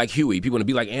and be like Huey. People want to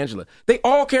be like Angela. They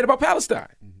all cared about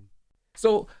Palestine.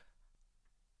 So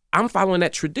I'm following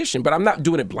that tradition, but I'm not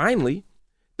doing it blindly.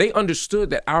 They understood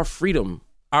that our freedom,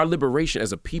 our liberation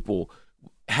as a people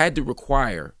had to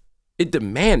require, it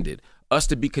demanded us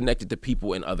to be connected to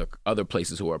people in other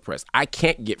places who are oppressed. I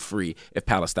can't get free if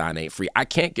Palestine ain't free. I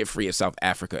can't get free if South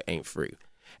Africa ain't free.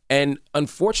 And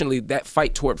unfortunately, that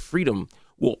fight toward freedom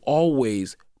will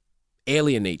always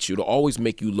alienate you. It'll always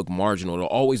make you look marginal. It'll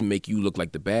always make you look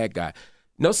like the bad guy.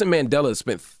 Nelson Mandela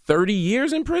spent 30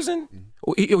 years in prison.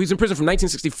 He was in prison from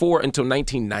 1964 until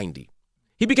 1990.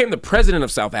 He became the president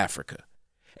of South Africa.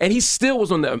 And he still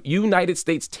was on the United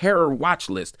States terror watch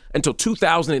list until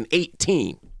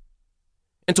 2018.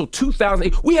 Until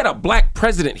 2008. We had a black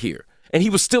president here, and he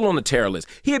was still on the terror list.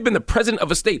 He had been the president of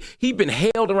a state. He'd been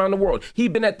hailed around the world.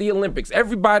 He'd been at the Olympics.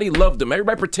 Everybody loved him.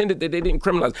 Everybody pretended that they didn't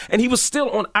criminalize. And he was still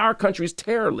on our country's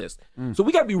terror list. So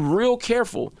we got to be real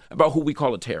careful about who we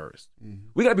call a terrorist.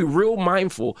 We got to be real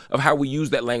mindful of how we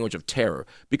use that language of terror,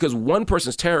 because one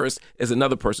person's terrorist is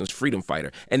another person's freedom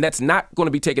fighter. And that's not going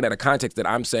to be taken out of context that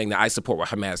I'm saying that I support what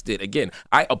Hamas did. Again,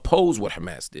 I oppose what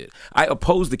Hamas did. I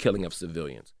oppose the killing of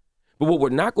civilians. But what we're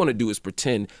not going to do is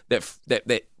pretend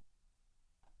that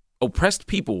oppressed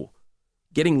people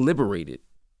getting liberated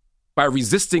by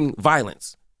resisting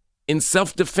violence in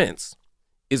self-defense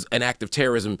is an act of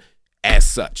terrorism as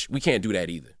such. We can't do that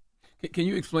either. Can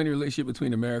you explain the relationship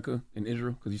between America and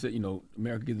Israel? Because you said,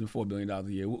 America gives them $4 billion a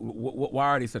year. Why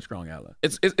are they such strong allies?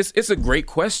 It's a great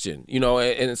question, and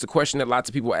it's a question that lots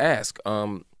of people ask.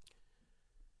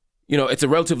 It's a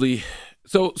relatively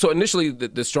so initially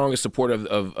the strongest supporter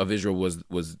of Israel were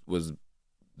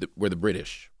the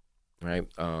British, right?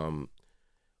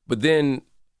 But then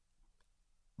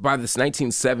by the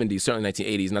 1970s, certainly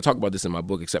 1980s, and I talk about this in my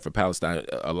book, Except for Palestine,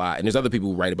 a lot. And there's other people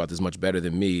who write about this much better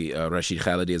than me. Rashid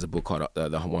Khalidi has a book called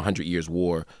The 100 Years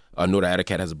War. Noura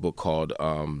Erakat has a book called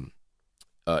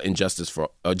Justice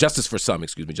for Some.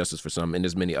 And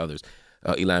there's many others.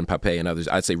 Ilan Pape and others.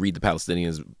 I'd say read the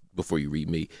Palestinians before you read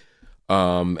me,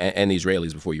 and the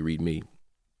Israelis before you read me.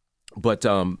 But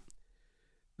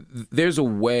there's a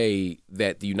way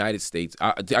that the United States,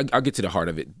 I'll get to the heart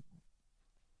of it.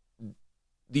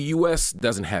 The U.S.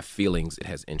 doesn't have feelings, it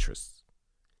has interests.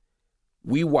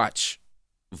 We watch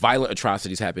violent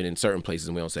atrocities happen in certain places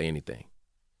and we don't say anything.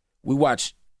 We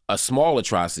watch a small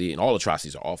atrocity, and all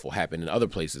atrocities are awful, happen in other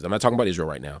places. I'm not talking about Israel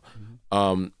right now.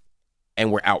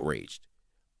 And we're outraged.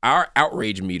 Our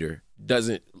outrage meter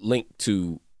doesn't link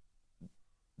to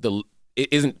it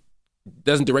isn't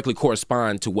doesn't directly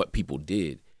correspond to what people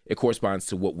did. It corresponds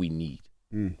to what we need,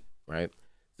 right?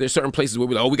 There's certain places where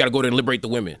we're like, oh, we got to go there and liberate the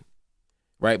women,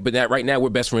 right? But right now we're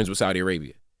best friends with Saudi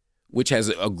Arabia, which has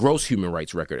a gross human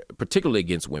rights record, particularly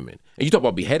against women. And you talk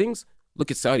about beheadings, look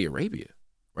at Saudi Arabia,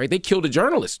 right? They killed a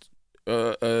journalist,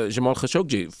 Jamal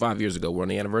Khashoggi, 5 years ago. We're on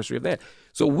the anniversary of that.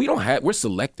 So we're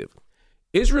selective.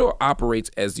 Israel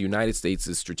operates as the United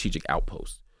States' strategic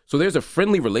outpost. So there's a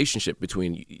friendly relationship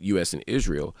between U.S. and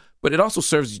Israel, but it also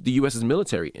serves the U.S.'s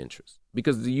military interests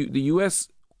because the U.S.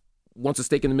 wants a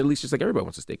stake in the Middle East just like everybody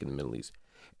wants a stake in the Middle East.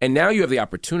 And now you have the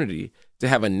opportunity to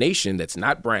have a nation that's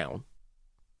not brown.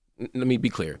 Let me be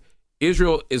clear.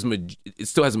 Israel it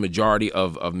still has a majority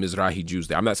of Mizrahi Jews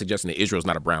there. I'm not suggesting that Israel is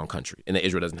not a brown country and that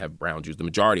Israel doesn't have brown Jews. The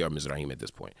majority are Mizrahim at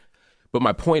this point. But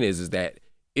my point is that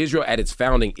Israel at its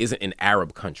founding isn't an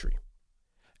Arab country.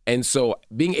 And so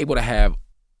being able to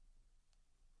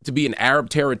be an Arab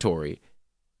territory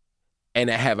and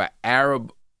to have a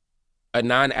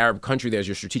non-Arab country there as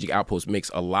your strategic outpost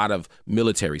makes a lot of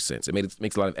military sense. It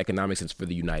makes a lot of economic sense for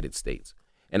the United States.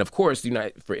 And of course,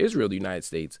 for Israel, the United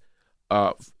States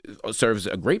serves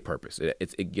a great purpose.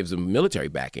 It gives them military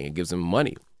backing. It gives them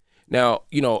money. Now,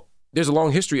 there's a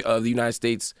long history of the United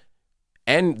States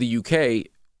and the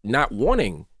UK not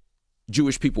wanting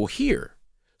Jewish people here.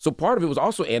 So part of it was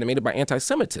also animated by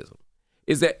anti-Semitism.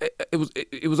 Is that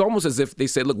it was almost as if they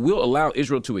said, look, we'll allow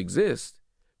Israel to exist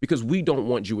because we don't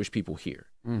want Jewish people here.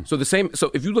 So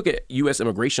if you look at U.S.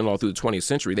 immigration law through the 20th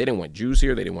century, they didn't want Jews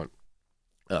here. They didn't want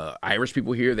Irish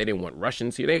people here. They didn't want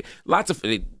Russians here.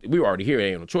 We were already here.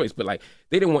 They had no choice, but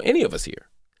they didn't want any of us here.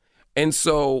 And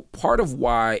so part of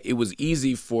why it was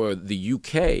easy for the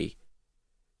UK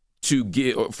to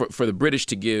give, or for the British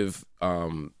to give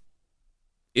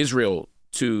Israel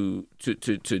to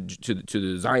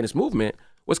the Zionist movement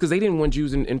was because they didn't want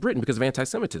Jews in Britain because of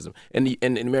anti-Semitism, and the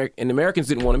Americans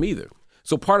didn't want them either.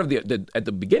 So part of at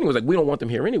the beginning was we don't want them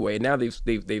here anyway, and now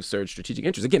they've served strategic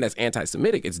interests. Again, that's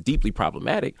anti-Semitic. It's deeply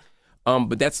problematic,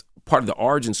 but that's part of the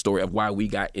origin story of why we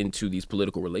got into these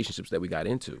political relationships that we got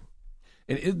into.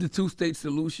 And is the two-state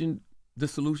solution the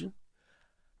solution?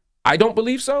 I don't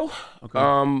believe so,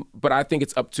 Okay. but I think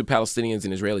it's up to Palestinians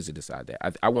and Israelis to decide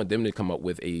that. I want them to come up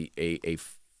with a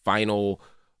final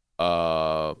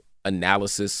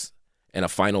analysis and a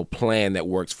final plan that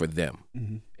works for them.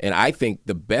 Mm-hmm. And I think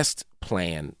the best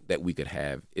plan that we could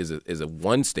have is a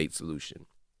one-state solution.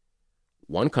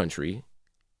 One country,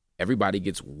 everybody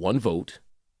gets one vote.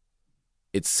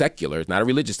 It's secular. It's not a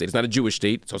religious state. It's not a Jewish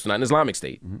state. It's also not an Islamic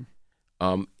state.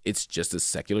 Mm-hmm. It's just a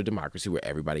secular democracy where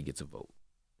everybody gets a vote.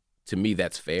 To me,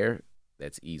 that's fair.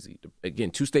 That's easy. Again,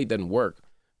 two-state doesn't work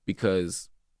because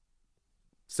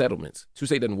settlements.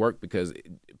 Two-state doesn't work because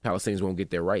Palestinians won't get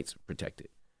their rights protected.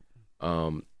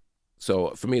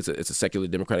 So for me, it's a secular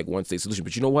democratic one-state solution.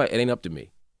 But you know what? It ain't up to me.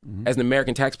 Mm-hmm. As an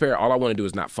American taxpayer, all I want to do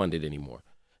is not fund it anymore.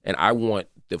 And I want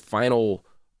the final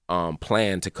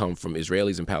plan to come from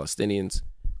Israelis and Palestinians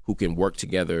who can work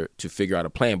together to figure out a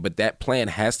plan. But that plan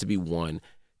has to be one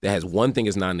that has one thing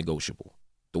is non-negotiable.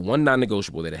 The one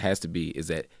non-negotiable that it has to be is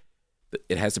that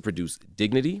it has to produce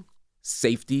dignity,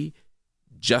 safety,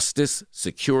 justice,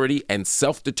 security, and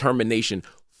self-determination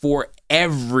for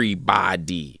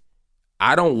everybody.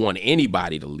 I don't want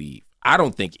anybody to leave. I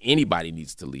don't think anybody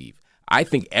needs to leave. I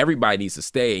think everybody needs to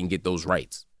stay and get those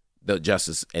rights, the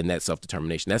justice and that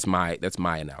self-determination. That's my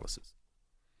analysis.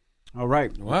 All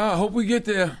right. Well, I hope we get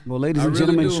there. Well, ladies and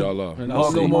gentlemen, inshallah. And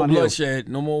no more bloodshed,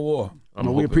 no more war.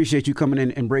 We appreciate you coming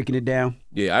in and breaking it down.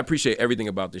 Yeah, I appreciate everything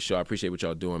about this show. I appreciate what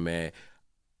y'all doing, man.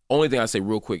 Only thing I say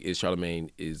real quick is Charlamagne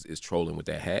is trolling with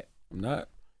that hat. I'm not.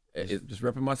 Just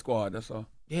repping my squad. That's all.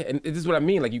 Yeah, and this is what I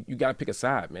mean. Like you got to pick a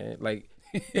side, man. Like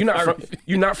you're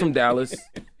not from Dallas.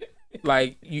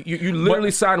 Like you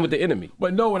literally signed with the enemy.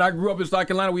 But no, when I grew up in South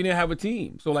Carolina, we didn't have a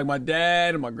team. So like my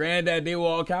dad and my granddad, they were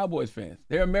all Cowboys fans.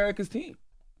 They're America's team.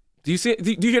 Do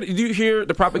you hear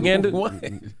the propaganda? What?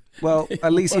 Well,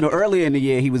 at least earlier in the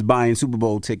year he was buying Super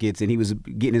Bowl tickets and he was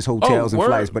getting his hotels and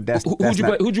flights. But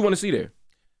who'd you want to see there?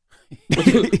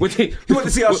 He went to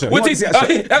see Usher. I was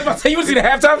about to say, you want to see the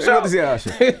halftime show? He went to see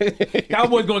Usher.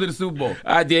 Cowboys going to the Super Bowl.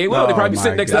 I did. Well, they probably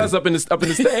sitting next to us up in the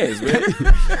stands,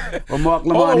 man. Well, Marc,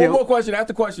 Lamont one more question. Ask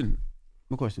the question.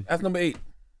 What question? That's number 8.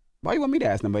 Why you want me to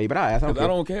ask number 8? But I ask. I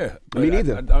don't care. Me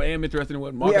neither. I am interested in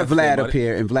what Marc. We have Vlad up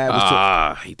here, and Vlad was.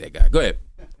 I hate that guy. Go ahead.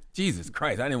 Jesus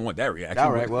Christ, I didn't want that reaction.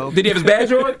 All right, well. Did he have his badge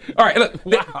on? All right, look.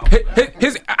 Wow.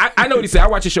 I know what he said. I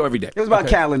watch his show every day. It was about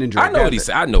Callan and Drake. I know what he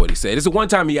said. I know what he said. It's the one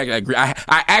time I agree. I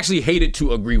actually hated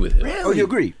to agree with him. Really? Oh, you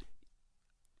agree?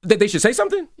 That they should say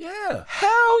something? Yeah.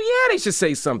 Hell yeah, they should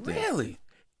say something. Really?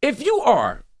 If you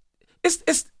are, it's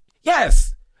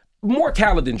yes. More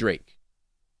Khaled than Drake.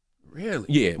 Really?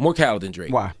 Yeah, more Khaled than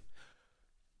Drake. Why?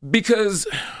 Because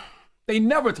They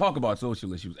never talk about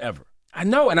social issues ever. I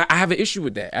know, and I have an issue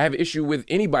with that. I have an issue with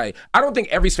anybody. I don't think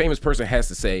every famous person has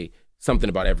to say something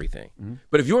about everything. Mm-hmm.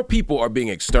 But if your people are being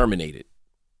exterminated,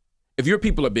 if your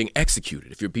people are being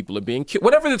executed, if your people are being killed,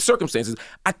 whatever the circumstances,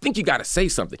 I think you got to say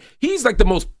something. He's like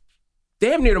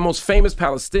damn near the most famous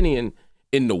Palestinian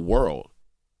in the world.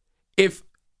 If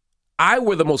I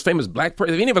were the most famous black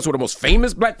person, if any of us were the most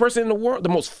famous black person in the world, the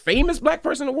most famous black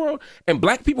person in the world, and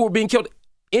black people were being killed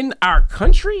in our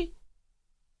country,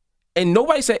 and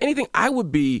nobody said anything, I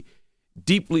would be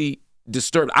deeply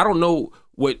disturbed. I don't know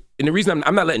what, and the reason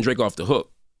I'm not letting Drake off the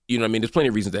hook, you know what I mean? There's plenty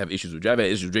of reasons to have issues with Drake. I've had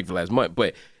issues with Drake for the last month,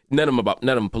 but none of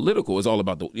them political. It's all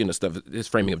about the stuff, his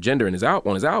framing of gender on his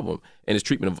album and his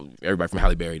treatment of everybody from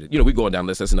Halle Berry to, we going down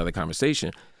this. That's another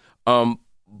conversation.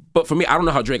 But for me, I don't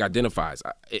know how Drake identifies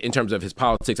in terms of his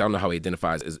politics. I don't know how he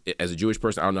identifies as a Jewish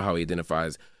person. I don't know how he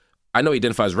identifies. I know he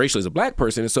identifies racially as a black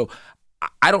person, and so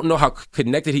I don't know how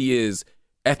connected he is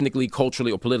ethnically,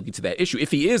 culturally, or politically to that issue.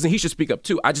 If he is, then he should speak up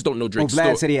too. I just don't know Drake's Vlad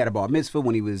story. said he had a bar mitzvah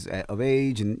when he was of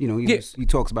age, and he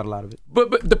talks about a lot of it.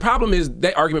 But the problem is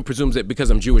that argument presumes that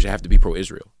because I'm Jewish, I have to be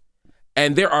pro-Israel.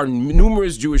 And there are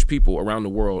numerous Jewish people around the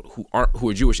world who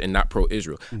are Jewish and not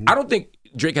pro-Israel. Mm-hmm. I don't think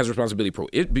Drake has responsibility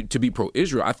to be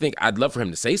pro-Israel. I think I'd love for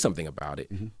him to say something about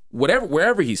it,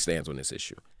 wherever he stands on this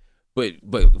issue. But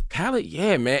Khaled,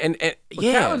 yeah, man, and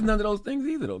yeah, Khaled's none of those things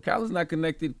either, though. Khaled's not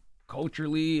connected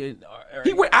culturally. And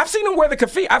I've seen him wear the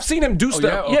keffiyeh. I've seen him do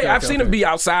stuff. I've seen him be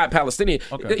outside Palestinian.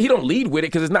 Okay. He don't lead with it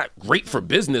because it's not great for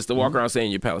business to walk around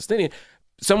saying you're Palestinian.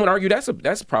 Someone argue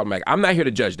that's problematic. I'm not here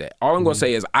to judge that. All I'm going to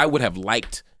say is I would have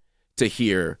liked to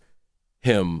hear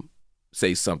him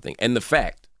say something. And the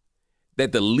fact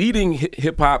that the leading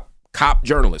hip-hop cop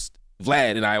journalist,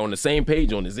 Vlad, and I on the same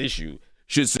page on this issue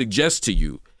should suggest to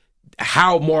you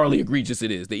how morally egregious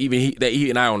it is that he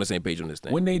and I are on the same page on this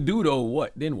thing. When they do, though,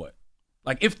 what? Then what?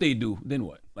 Like, if they do, then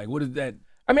what? Like, what is that?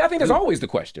 I mean, I think that's always the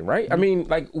question, right? Mm-hmm. I mean,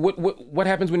 like, what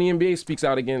happens when the NBA speaks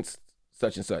out against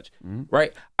such and such,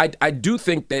 right? I do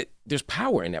think that there's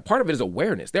power in that. Part of it is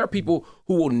awareness. There are people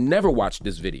who will never watch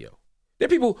this video. There are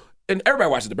people, and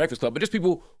everybody watches The Breakfast Club, but there's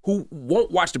people who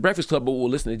won't watch The Breakfast Club but will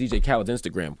listen to DJ Khaled's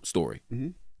Instagram story. Mm-hmm.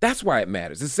 That's why it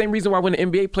matters. It's the same reason why when the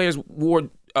NBA players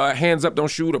wore hands up, don't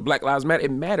shoot, or Black Lives Matter,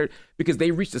 it mattered because they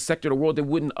reached a sector of the world that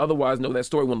wouldn't otherwise know that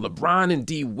story. When LeBron and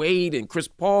D Wade and Chris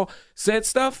Paul said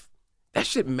stuff, that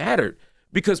shit mattered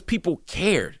because people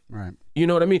cared. Right. You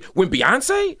know what I mean? When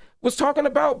Beyonce was talking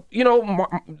about, and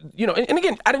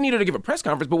again, I didn't need her to give a press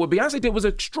conference, but what Beyonce did was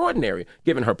extraordinary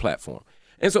given her platform.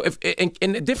 And so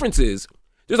and the difference is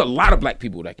there's a lot of black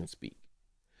people that can speak.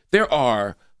 There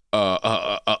are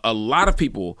a lot of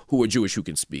people who are Jewish who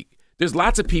can speak. There's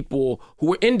lots of people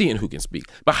who are Indian who can speak.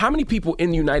 But how many people in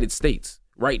the United States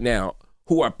right now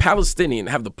who are Palestinian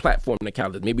have the platform to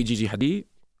count? Maybe Gigi Hadid,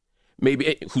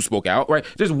 maybe who spoke out, right?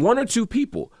 There's one or two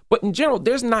people, but in general,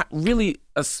 there's not really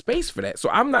a space for that.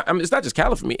 So it's not just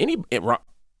Khaled for me. Any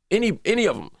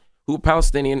of them who are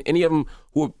Palestinian, any of them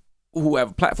who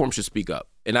have a platform should speak up.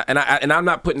 And I'm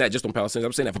not putting that just on Palestinians.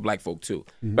 I'm saying that for black folk too.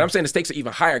 Mm-hmm. But I'm saying the stakes are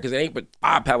even higher because it ain't but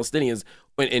 5 Palestinians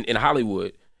in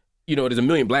Hollywood. There's a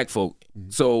million black folk.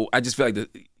 Mm-hmm. So I just feel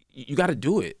like you got to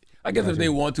do it. I guess if they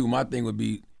want to, my thing would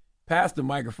be pass the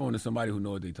microphone to somebody who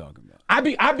knows what they're talking about. I'd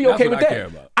be okay with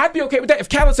that. I'd be okay with that. If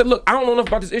Khaled said, look, I don't know enough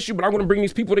about this issue, but I'm going to bring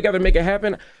these people together and make it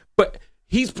happen. But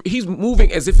he's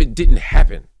moving as if it didn't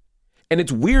happen. And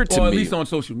it's weird to me. Or at least on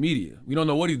social media. We don't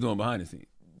know what he's doing behind the scenes.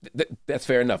 That's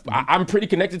fair enough. Mm-hmm. I'm pretty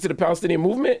connected to the Palestinian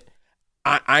movement.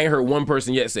 I ain't heard one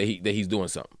person yet say that he's doing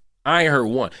something. I ain't heard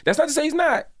one. That's not to say he's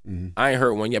not. Mm-hmm. I ain't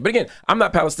heard one yet. But again, I'm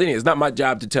not Palestinian. It's not my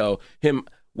job to tell him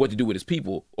what to do with his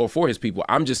people or for his people.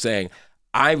 I'm just saying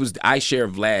I share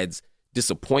Vlad's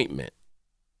disappointment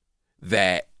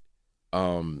that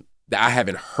I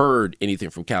haven't heard anything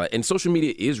from Khaled. And social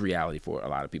media is reality for a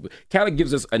lot of people. Khaled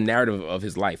gives us a narrative of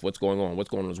his life, what's going on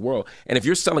in his world. And if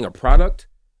you're selling a product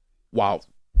while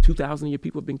 2,000 of your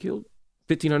people have been killed,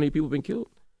 1,500 of your people have been killed,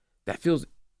 that feels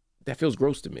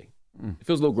gross to me. It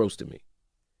feels a little gross to me.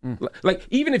 Like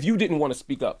even if you didn't want to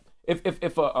speak up, if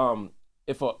a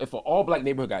all black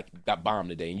neighborhood got bombed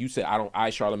today, and you said I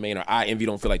Charlemagne or I Envy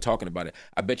don't feel like talking about it,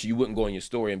 I bet you wouldn't go in your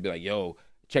story and be like, yo,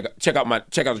 check out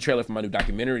the trailer for my new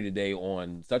documentary today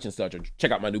on such and such, or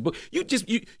check out my new book. You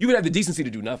would have the decency to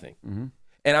do nothing. Mm-hmm.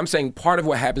 And I'm saying part of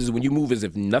what happens is when you move as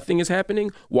if nothing is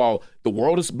happening while the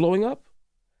world is blowing up,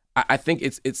 I think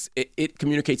it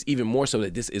communicates even more so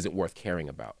that this isn't worth caring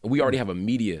about. We already have a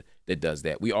media that does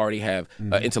that. We already have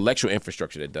intellectual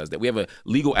infrastructure that does that. We have a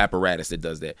legal apparatus that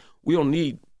does that. We don't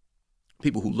need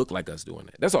people who look like us doing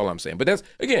that. That's all I'm saying. But that's,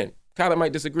 again, Kyler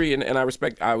might disagree, and I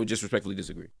would just respectfully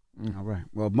disagree. All right.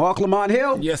 Well, Marc Lamont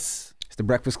Hill. Yes. It's the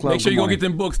Breakfast Club. Make sure you go get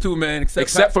them books too, man.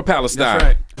 Except for Palestine. That's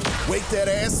right. Wake that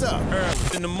ass up.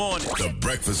 Early in the morning. The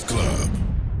Breakfast Club.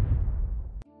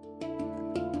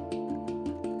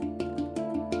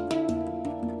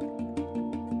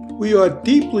 We are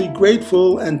deeply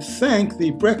grateful and thank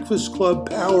the Breakfast Club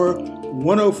Power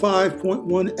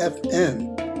 105.1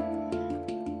 FM.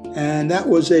 And that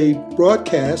was a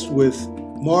broadcast with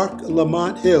Marc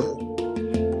Lamont Hill.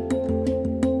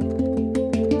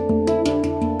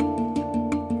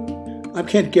 I'm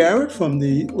Kent Garrett from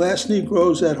the Last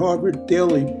Negroes at Harvard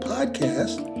Daily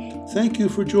podcast. Thank you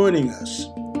for joining us.